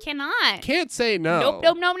 cannot. Can't say no.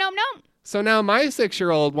 Nope. So now my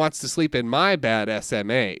 6-year-old wants to sleep in my bed,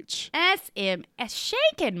 SMH.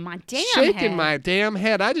 Shaking my damn head. Shaking my damn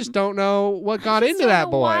head. I just don't know what got into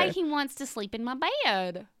that boy. Why he wants to sleep in my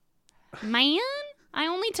bed. Man, I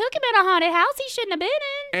only took him in a haunted house he shouldn't have been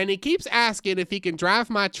in. And he keeps asking if he can drive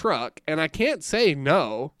my truck, and I can't say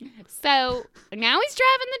no. So now he's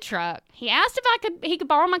driving the truck. He asked if he could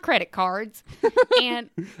borrow my credit cards, and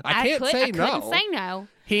I couldn't say no.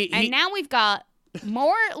 And now we've got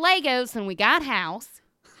more Legos than we got house,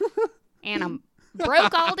 and I'm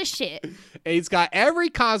broke all the shit. And he's got every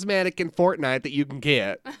cosmetic in Fortnite that you can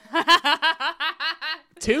get.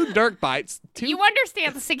 2 dirt bites. You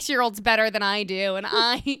understand the 6-year-olds better than I do, and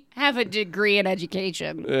I have a degree in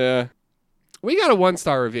education. Yeah. We got a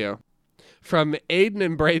 1-star review from Aiden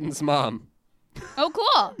and Braden's mom. Oh,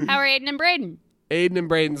 cool. How are Aiden and Braden? Aiden and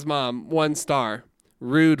Braden's mom, 1 star.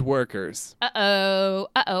 Rude workers. Uh-oh.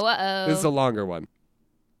 This is a longer one.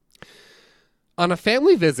 On a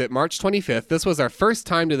family visit March 25th, this was our first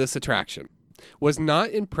time to this attraction. Was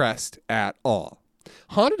not impressed at all.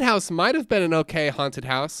 Haunted house might have been an okay haunted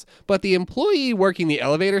house, but the employee working the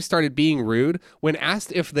elevator started being rude when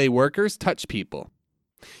asked if they workers touch people.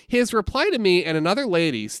 His reply to me and another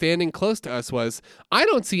lady standing close to us was, "I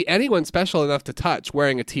don't see anyone special enough to touch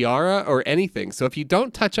wearing a tiara or anything, so if you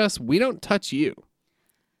don't touch us, we don't touch you."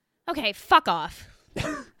 Okay, fuck off.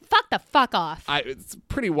 Fuck the fuck off. It's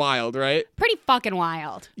pretty wild, right? Pretty fucking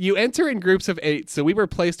wild. You enter in groups of 8, so we were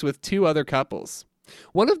placed with 2 other couples.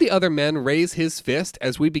 One of the other men raised his fist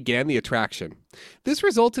as we began the attraction. This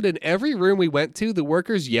resulted in every room we went to, the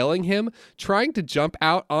workers yelling him, trying to jump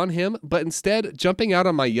out on him, but instead jumping out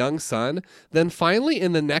on my young son. Then finally,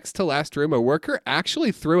 in the next to last room, a worker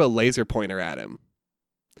actually threw a laser pointer at him.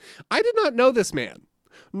 I did not know this man,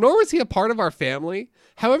 nor was he a part of our family.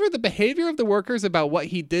 However, the behavior of the workers about what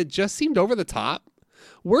he did just seemed over the top.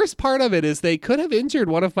 Worst part of it is they could have injured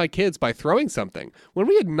one of my kids by throwing something when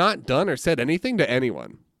we had not done or said anything to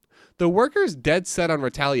anyone. The workers dead set on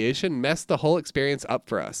retaliation messed the whole experience up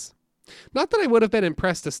for us. Not that I would have been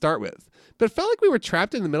impressed to start with, but it felt like we were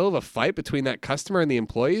trapped in the middle of a fight between that customer and the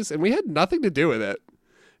employees, and we had nothing to do with it.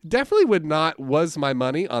 Definitely would not was my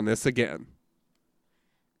money on this again.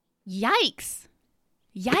 Yikes.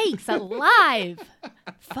 Yikes alive.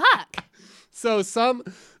 Fuck. So some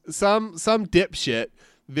dipshit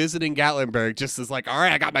visiting Gatlinburg just is like, all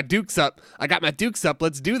right, I got my dukes up.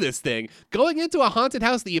 Let's do this thing. Going into a haunted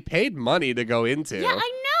house that you paid money to go into. Yeah, I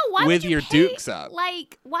know. Why with would you your pay, dukes up.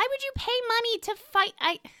 Like, why would you pay money to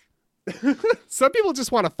fight? Some people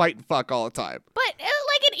just want to fight and fuck all the time. But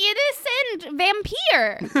like an innocent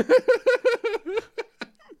vampire.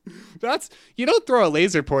 You don't throw a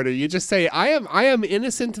laser pointer. You just say, I am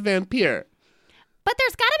innocent vampire. But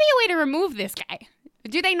there's got to be a way to remove this guy.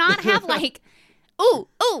 Do they not have like, ooh,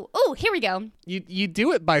 here we go. You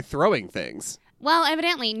do it by throwing things. Well,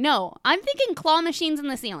 evidently, no. I'm thinking claw machines in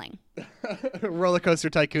the ceiling. Roller Coaster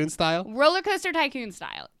Tycoon style? Roller Coaster Tycoon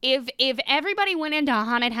style. If everybody went into a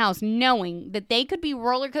haunted house knowing that they could be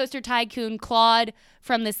Roller Coaster Tycoon clawed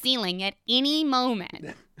from the ceiling at any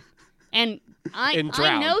moment, and I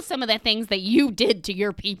know some of the things that you did to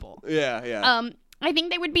your people. Yeah. I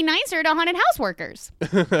think they would be nicer to haunted house workers.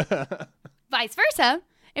 Vice versa.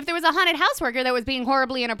 If there was a haunted house worker that was being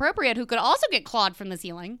horribly inappropriate who could also get clawed from the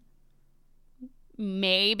ceiling,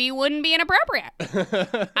 maybe wouldn't be inappropriate.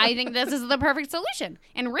 I think this is the perfect solution.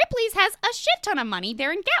 And Ripley's has a shit ton of money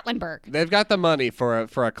there in Gatlinburg. They've got the money for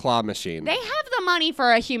a claw machine. They have the money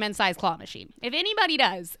for a human-sized claw machine. If anybody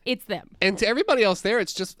does, it's them. And to everybody else there,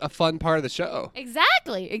 it's just a fun part of the show.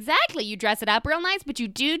 Exactly. You dress it up real nice, but you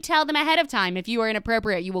do tell them ahead of time if you are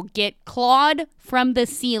inappropriate, you will get clawed from the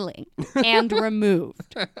ceiling and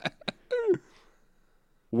removed.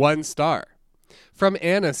 1 star. From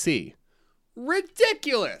Anna C.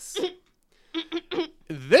 Ridiculous.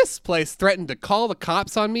 This place threatened to call the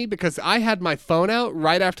cops on me because I had my phone out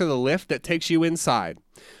right after the lift that takes you inside.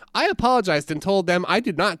 I apologized and told them I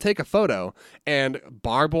did not take a photo, and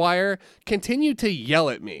Barbed Wire continued to yell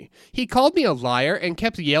at me. He called me a liar and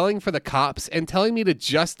kept yelling for the cops and telling me to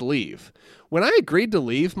just leave. When I agreed to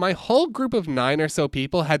leave, my whole group of 9 or so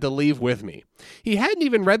people had to leave with me. He hadn't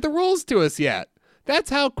even read the rules to us yet. That's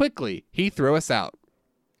how quickly he threw us out.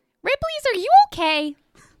 Ripley's, are you okay?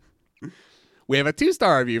 We have a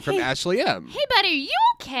 2-star review from Ashley M. Hey, buddy, are you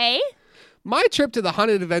okay? My trip to the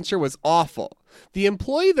Haunted Adventure was awful. The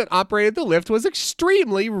employee that operated the lift was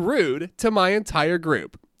extremely rude to my entire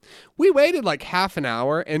group. We waited like half an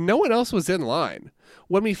hour and no one else was in line.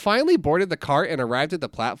 When we finally boarded the cart and arrived at the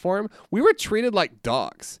platform, we were treated like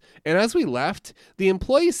dogs. And as we left, the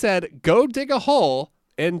employee said, "Go dig a hole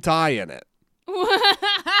and die in it."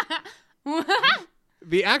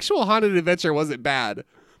 The actual Haunted Adventure wasn't bad,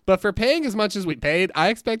 but for paying as much as we paid, I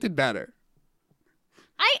expected better.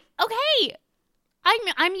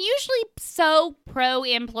 I'm usually so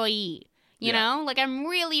pro-employee, you know? Like, I'm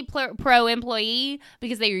really pro-employee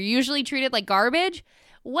because they're usually treated like garbage.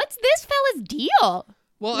 What's this fella's deal?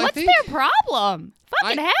 Well, What's their problem?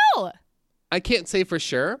 Fucking hell. I can't say for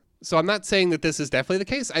sure, so I'm not saying that this is definitely the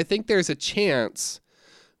case. I think there's a chance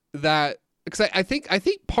that... Because I think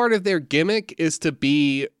part of their gimmick is to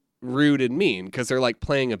be rude and mean because they're like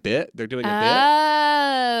playing a bit. They're doing a bit.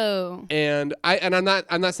 Oh. And I'm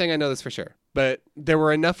not saying I know this for sure, but there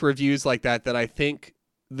were enough reviews like that I think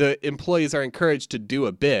the employees are encouraged to do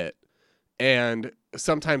a bit, and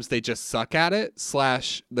sometimes they just suck at it.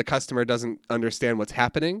 / the customer doesn't understand what's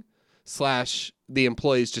happening. / the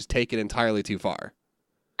employees just take it entirely too far.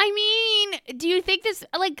 I mean, do you think this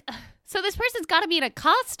like? So this person's got to be in a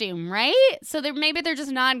costume, right? So maybe they're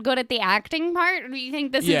just not good at the acting part? Or do you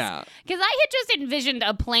think this is... Because I had just envisioned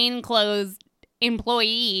a plainclothes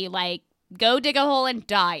employee, like, go dig a hole and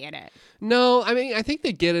die in it. No, I mean, I think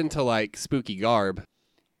they get into, like, spooky garb.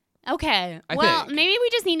 Okay. I Well, think. maybe we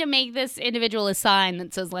just need to make this individual a sign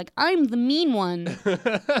that says, like, I'm the mean one.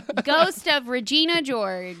 Ghost of Regina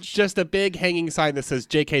George. Just a big hanging sign that says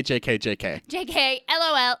JK, JK, JK. JK,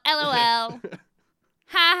 LOL, LOL.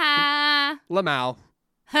 Ha Lamau.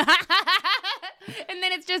 ha. And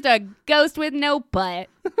then it's just a ghost with no butt.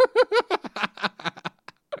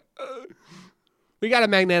 We got a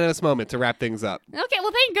magnanimous moment to wrap things up. Okay,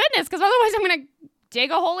 well, thank goodness, because otherwise I'm going to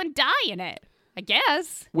dig a hole and die in it. I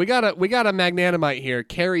guess. We got a magnanimite here,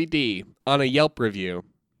 Carrie D, on a Yelp review.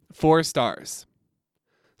 4 stars.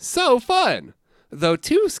 So fun, though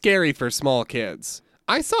too scary for small kids.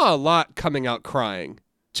 I saw a lot coming out crying.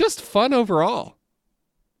 Just fun overall.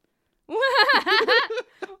 What?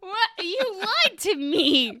 You lied to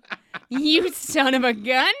me, you son of a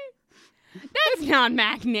gun. That's not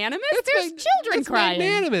magnanimous. There's children It's crying.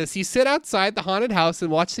 magnanimous. You sit outside the haunted house and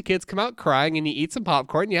watch the kids come out crying, and you eat some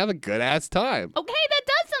popcorn and you have a good-ass time. Okay, that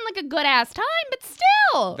does sound like a good-ass time, but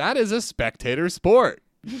still. That is a spectator sport.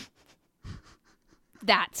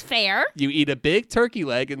 That's fair. You eat a big turkey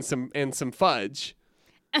leg and some fudge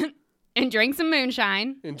And drink some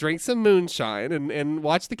moonshine. and drink some moonshine and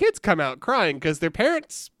watch the kids come out crying because their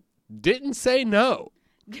parents didn't say no.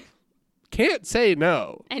 Can't say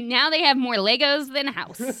no. And now they have more Legos than a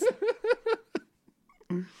house.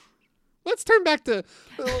 Let's turn back to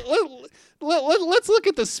let's look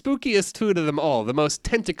at the spookiest food of them all, the most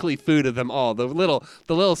tentacly food of them all, the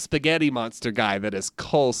little spaghetti monster guy that is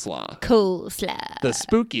coleslaw. Coleslaw. The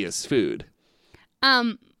spookiest food.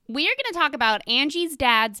 We are going to talk about Angie's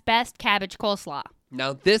dad's best cabbage coleslaw.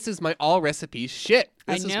 Now this is my all recipes shit.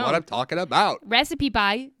 I This is know. what I'm talking about. Recipe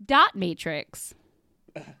by Dot Matrix.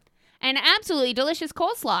 An absolutely delicious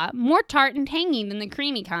coleslaw, more tart and tangy than the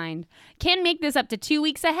creamy kind. Can make this up to 2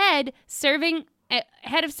 weeks ahead of serving,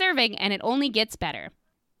 and it only gets better.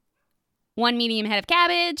 1 medium head of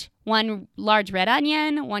cabbage, 1 large red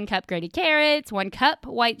onion, 1 cup grated carrots, 1 cup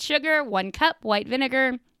white sugar, 1 cup white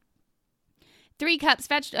vinegar,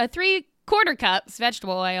 3/4 cups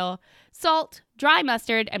vegetable oil, salt, dry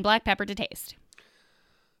mustard, and black pepper to taste.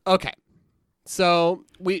 Okay. So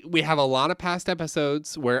we have a lot of past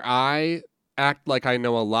episodes where I act like I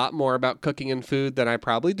know a lot more about cooking and food than I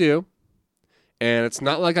probably do. And it's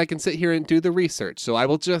not like I can sit here and do the research. So I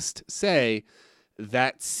will just say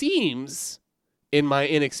that seems, in my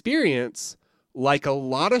inexperience, like a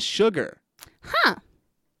lot of sugar. Huh.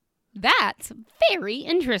 That's very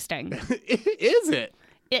interesting. Is it?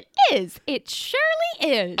 It is. It surely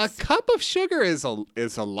is. A cup of sugar is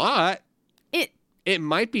a lot. It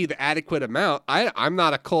might be the adequate amount. I'm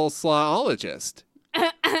not a coleslawologist,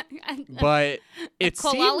 but it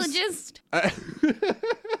seems. Coolologist?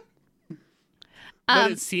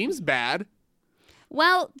 But it seems bad.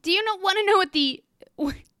 Well, do you want to know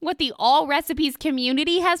what the All Recipes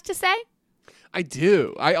community has to say? I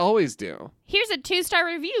do. I always do. Here's a 2-star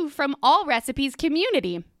review from All Recipes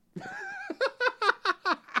community.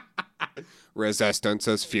 Resistance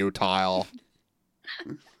is futile.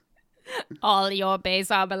 All your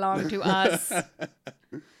base are belong to us.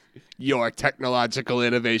 Your technological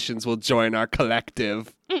innovations will join our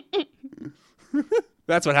collective.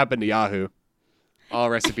 That's what happened to Yahoo. All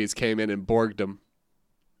Recipes came in and borged them.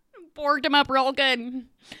 Borged them up real good.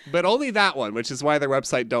 But only that one, which is why their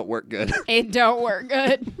website don't work good. It don't work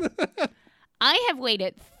good. I have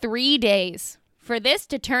waited 3 days for this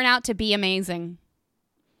to turn out to be amazing.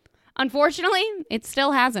 Unfortunately, it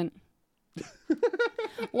still hasn't.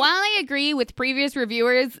 While I agree with previous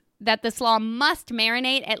reviewers that the slaw must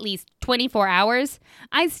marinate at least 24 hours,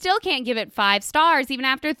 I still can't give it 5 stars even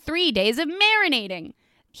after 3 days of marinating.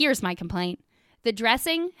 Here's my complaint. The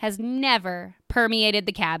dressing has never permeated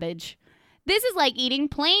the cabbage. This is like eating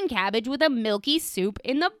plain cabbage with a milky soup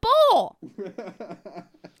in the bowl.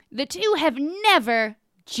 The two have never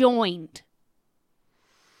joined.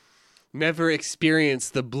 Never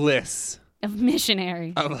experienced the bliss Of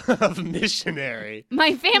missionary. of missionary.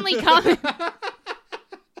 My family comment. Your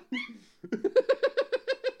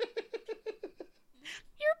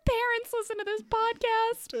parents listen to this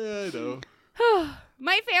podcast. I know.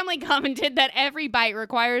 My family commented that every bite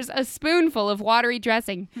requires a spoonful of watery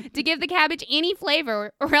dressing to give the cabbage any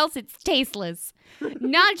flavor, or else it's tasteless.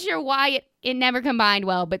 Not sure why it never combined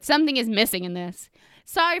well, but something is missing in this.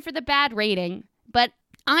 Sorry for the bad rating, but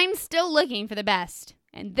I'm still looking for the best,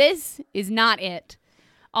 and this is not it.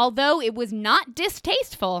 Although it was not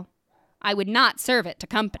distasteful, I would not serve it to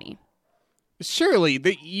company. Surely,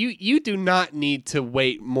 you do not need to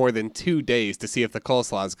wait more than 2 days to see if the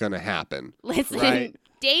coleslaw is going to happen. Listen, Right.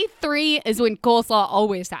 day 3 is when coleslaw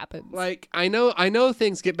always happens. Like, I know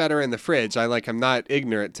things get better in the fridge. I'm not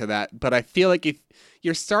ignorant to that, but I feel like if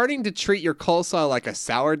you're starting to treat your coleslaw like a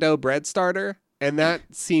sourdough bread starter, and that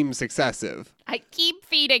seems excessive. I keep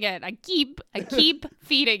feeding it. I keep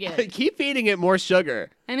feeding it. Keep feeding it more sugar.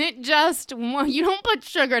 And it just, you don't put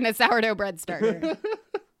sugar in a sourdough bread starter.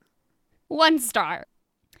 1 star.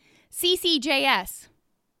 CCJS.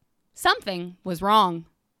 Something was wrong.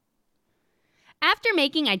 After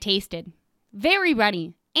making, I tasted. Very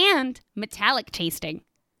runny and metallic tasting.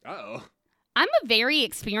 Uh-oh. I'm a very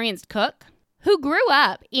experienced cook who grew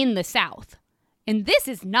up in the South, and this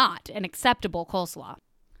is not an acceptable coleslaw.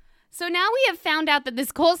 So now we have found out that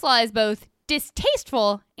this coleslaw is both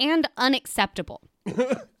distasteful and unacceptable,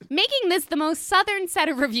 making this the most Southern set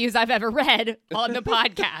of reviews I've ever read on the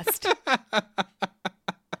podcast.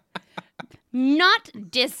 Not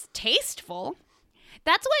distasteful.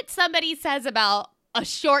 That's what somebody says about a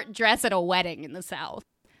short dress at a wedding in the South.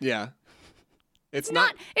 Yeah. It's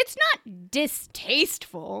not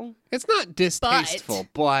distasteful. It's not distasteful,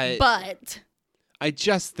 But I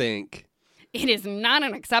just think it is not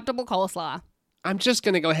an acceptable coleslaw. I'm just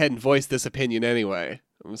going to go ahead and voice this opinion anyway.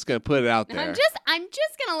 I'm just going to put it out there. I'm just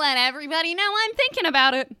going to let everybody know I'm thinking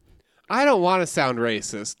about it. I don't want to sound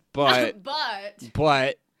racist, but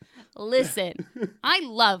but listen, I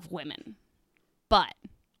love women. But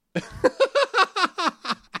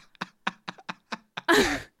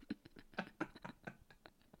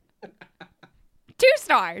 2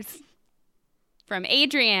 stars from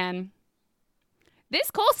Adrienne.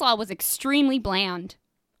 This coleslaw was extremely bland.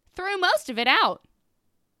 Threw most of it out.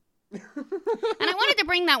 And I wanted to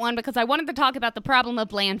bring that one because I wanted to talk about the problem of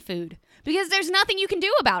bland food. Because there's nothing you can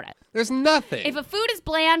do about it. There's nothing. If a food is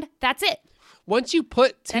bland, that's it. Once you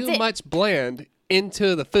put too much bland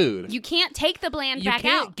into the food, you can't take the bland back out. You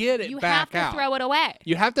can't get it back out. You have to throw it away.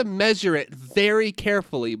 You have to measure it very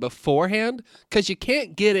carefully beforehand because you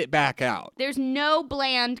can't get it back out. There's no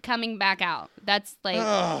bland coming back out. That's like,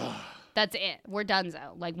 that's it. We're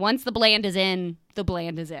donezo. Like, once the bland is in, the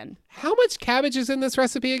bland is in. How much cabbage is in this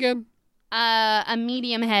recipe again? A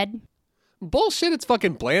medium head. Bullshit, it's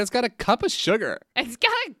fucking bland. It's got a cup of sugar. It's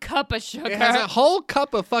got a cup of sugar. It has a whole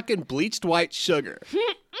cup of fucking bleached white sugar.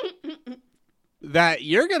 That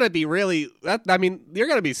you're going to be you're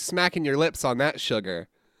going to be smacking your lips on that sugar.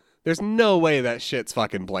 There's no way that shit's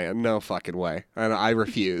fucking bland. No fucking way. I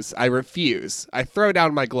refuse. I refuse. I throw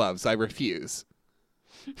down my gloves. I refuse.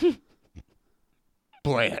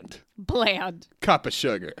 Bland. Cup of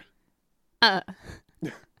sugar.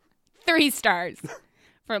 3 stars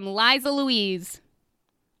from Liza Louise.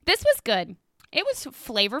 This was good. It was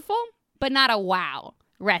flavorful, but not a wow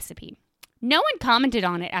recipe. No one commented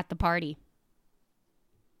on it at the party.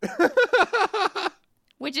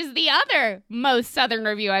 Which is the other most Southern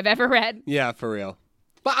review I've ever read. Yeah, for real.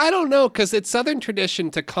 But I don't know, because it's Southern tradition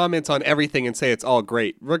to comment on everything and say it's all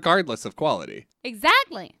great, regardless of quality.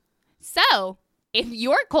 Exactly. So, if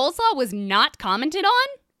your coleslaw was not commented on,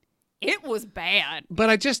 it was bad. But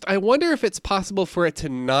I wonder if it's possible for it to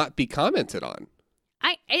not be commented on.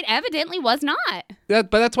 It evidently was not. But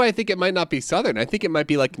that's why I think it might not be Southern. I think it might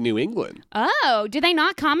be like New England. Oh, do they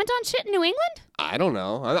not comment on shit in New England? I don't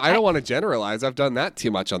know. I don't want to generalize. I've done that too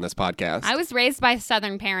much on this podcast. I was raised by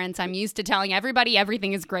Southern parents. I'm used to telling everybody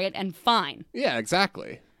everything is great and fine. Yeah,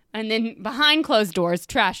 exactly. And then behind closed doors,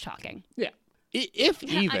 trash talking. Yeah. If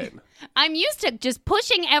even. I'm used to just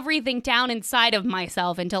pushing everything down inside of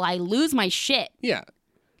myself until I lose my shit. Yeah.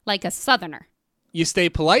 Like a Southerner. You stay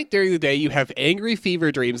polite during the day, you have angry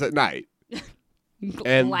fever dreams at night.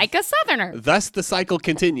 And like a Southerner. Thus the cycle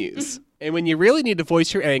continues. And when you really need to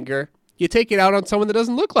voice your anger, you take it out on someone that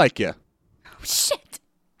doesn't look like you. Oh, shit.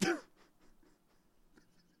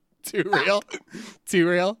 Too real? Too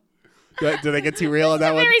real? Did I get too real on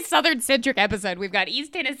that one? It's a very Southern-centric episode. We've got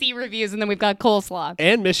East Tennessee reviews, and then we've got coleslaw.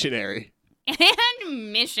 And missionary.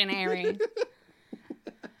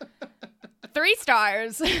 3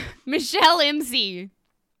 stars. Michelle MC.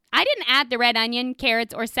 I didn't add the red onion,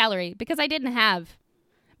 carrots, or celery because I didn't have.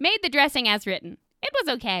 Made the dressing as written. It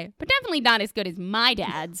was okay, but definitely not as good as my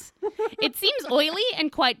dad's. It seems oily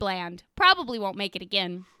and quite bland. Probably won't make it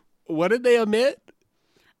again. What did they omit?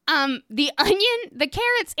 The onion, the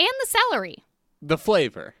carrots, and the celery. The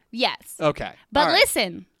flavor. Yes. Okay. But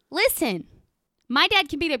right. listen. My dad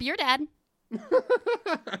can beat up your dad.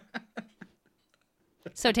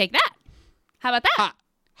 So take that. How about that? Ha.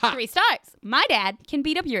 Ha. 3 stars. My dad can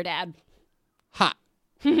beat up your dad. Ha.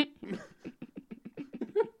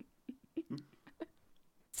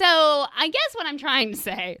 So I guess what I'm trying to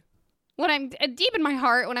say, deep in my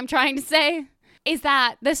heart, what I'm trying to say is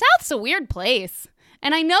that the South's a weird place.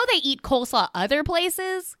 And I know they eat coleslaw other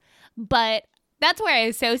places, but that's where I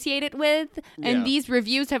associate it with. And these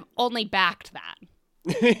reviews have only backed that.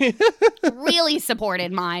 really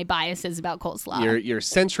supported my biases about coleslaw. Your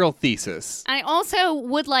central thesis. I also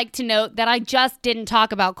would like to note that I just didn't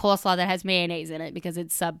talk about coleslaw that has mayonnaise in it because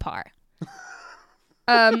it's subpar.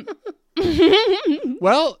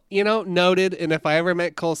 Well, noted. And if I ever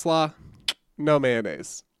make coleslaw, no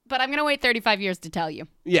mayonnaise. But I'm going to wait 35 years to tell you.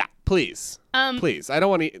 Yeah, please. Please. I don't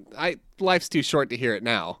want to. Life's too short to hear it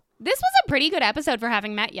now. This was a pretty good episode for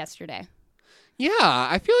having met yesterday. Yeah,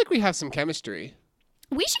 I feel like we have some chemistry.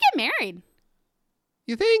 We should get married.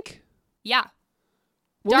 You think? Yeah.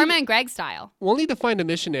 Dharma and Greg style. We'll need to find a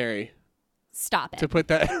missionary. Stop it. To put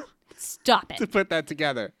that. Stop it. To put that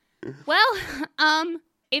together. Well,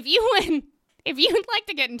 if you'd like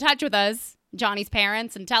to get in touch with us, Johnny's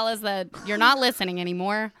parents, and tell us that you're not listening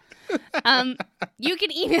anymore, you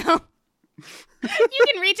can email. You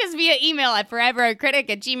can reach us via email at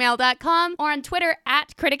foreveracritic@gmail.com or on Twitter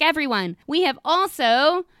 @criticeveryone. We have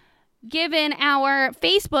also given our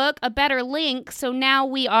Facebook a better link, so now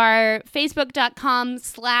we are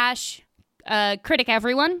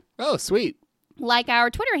facebook.com/criticeveryone. Oh, sweet. Like our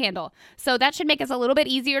Twitter handle. So that should make us a little bit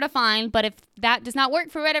easier to find. But if that does not work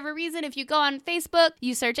for whatever reason, if you go on Facebook,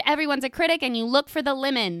 you search Everyone's a Critic and you look for the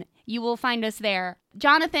lemon, you will find us there.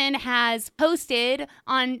 Jonathan has posted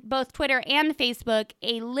on both Twitter and Facebook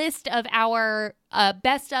a list of our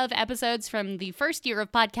best of episodes from the first year of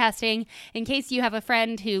podcasting in case you have a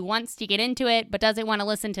friend who wants to get into it but doesn't want to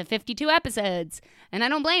listen to 52 episodes. And I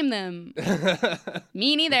don't blame them.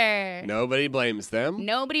 Me neither. Nobody blames them.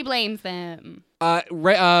 Nobody blames them.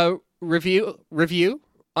 Review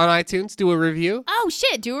on iTunes. Do a review. Oh,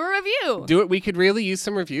 shit. Do a review. Do it. We could really use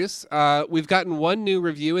some reviews. We've gotten one new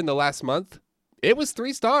review in the last month. It was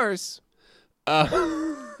 3 stars. Was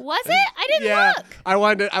it? I didn't look. I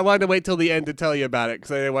wanted to wait till the end to tell you about it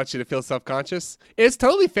because I didn't want you to feel self-conscious. It's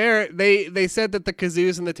totally fair. They said that the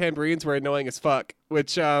kazoos and the tambourines were annoying as fuck,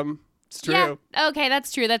 which it's true. Yeah. Okay,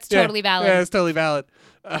 that's true. That's totally valid. Yeah, it's totally valid.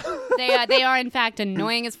 They are in fact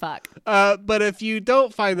annoying as fuck. But if you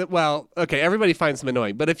don't find them, well, okay, everybody finds them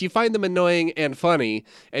annoying. But if you find them annoying and funny,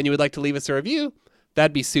 and you would like to leave us a review,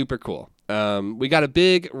 that'd be super cool. We got a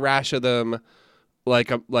big rash of them,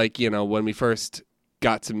 like when we first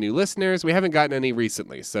got some new listeners. We haven't gotten any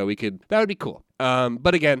recently, so that would be cool.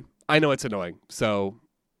 But again, I know it's annoying, so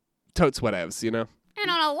totes whatevs, And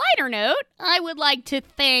on a lighter note, I would like to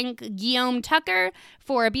thank Guillaume Tucker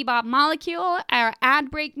for Bebop Molecule, our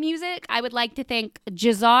ad break music. I would like to thank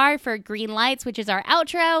Jazar for Green Lights, which is our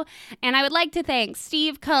outro. And I would like to thank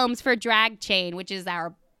Steve Combs for Drag Chain, which is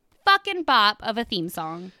our fucking bop of a theme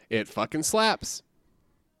song. It fucking slaps.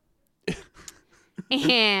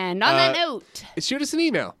 And on that note, shoot us an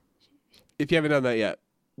email if you haven't done that yet.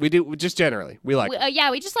 We do, just generally. We like it.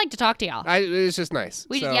 Yeah, we just like to talk to y'all. It's just nice.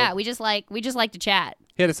 We just like to chat.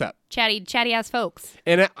 Hit us up. Chatty ass folks.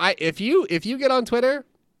 And if you get on Twitter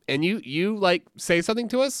and you like say something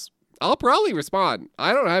to us, I'll probably respond.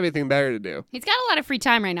 I don't have anything better to do. He's got a lot of free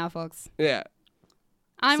time right now, folks. Yeah.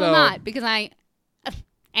 I will not, because I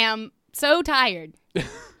am so tired.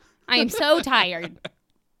 I am so tired.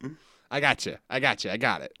 I got you. I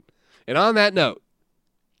got it. And on that note,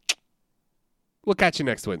 we'll catch you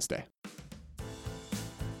next Wednesday.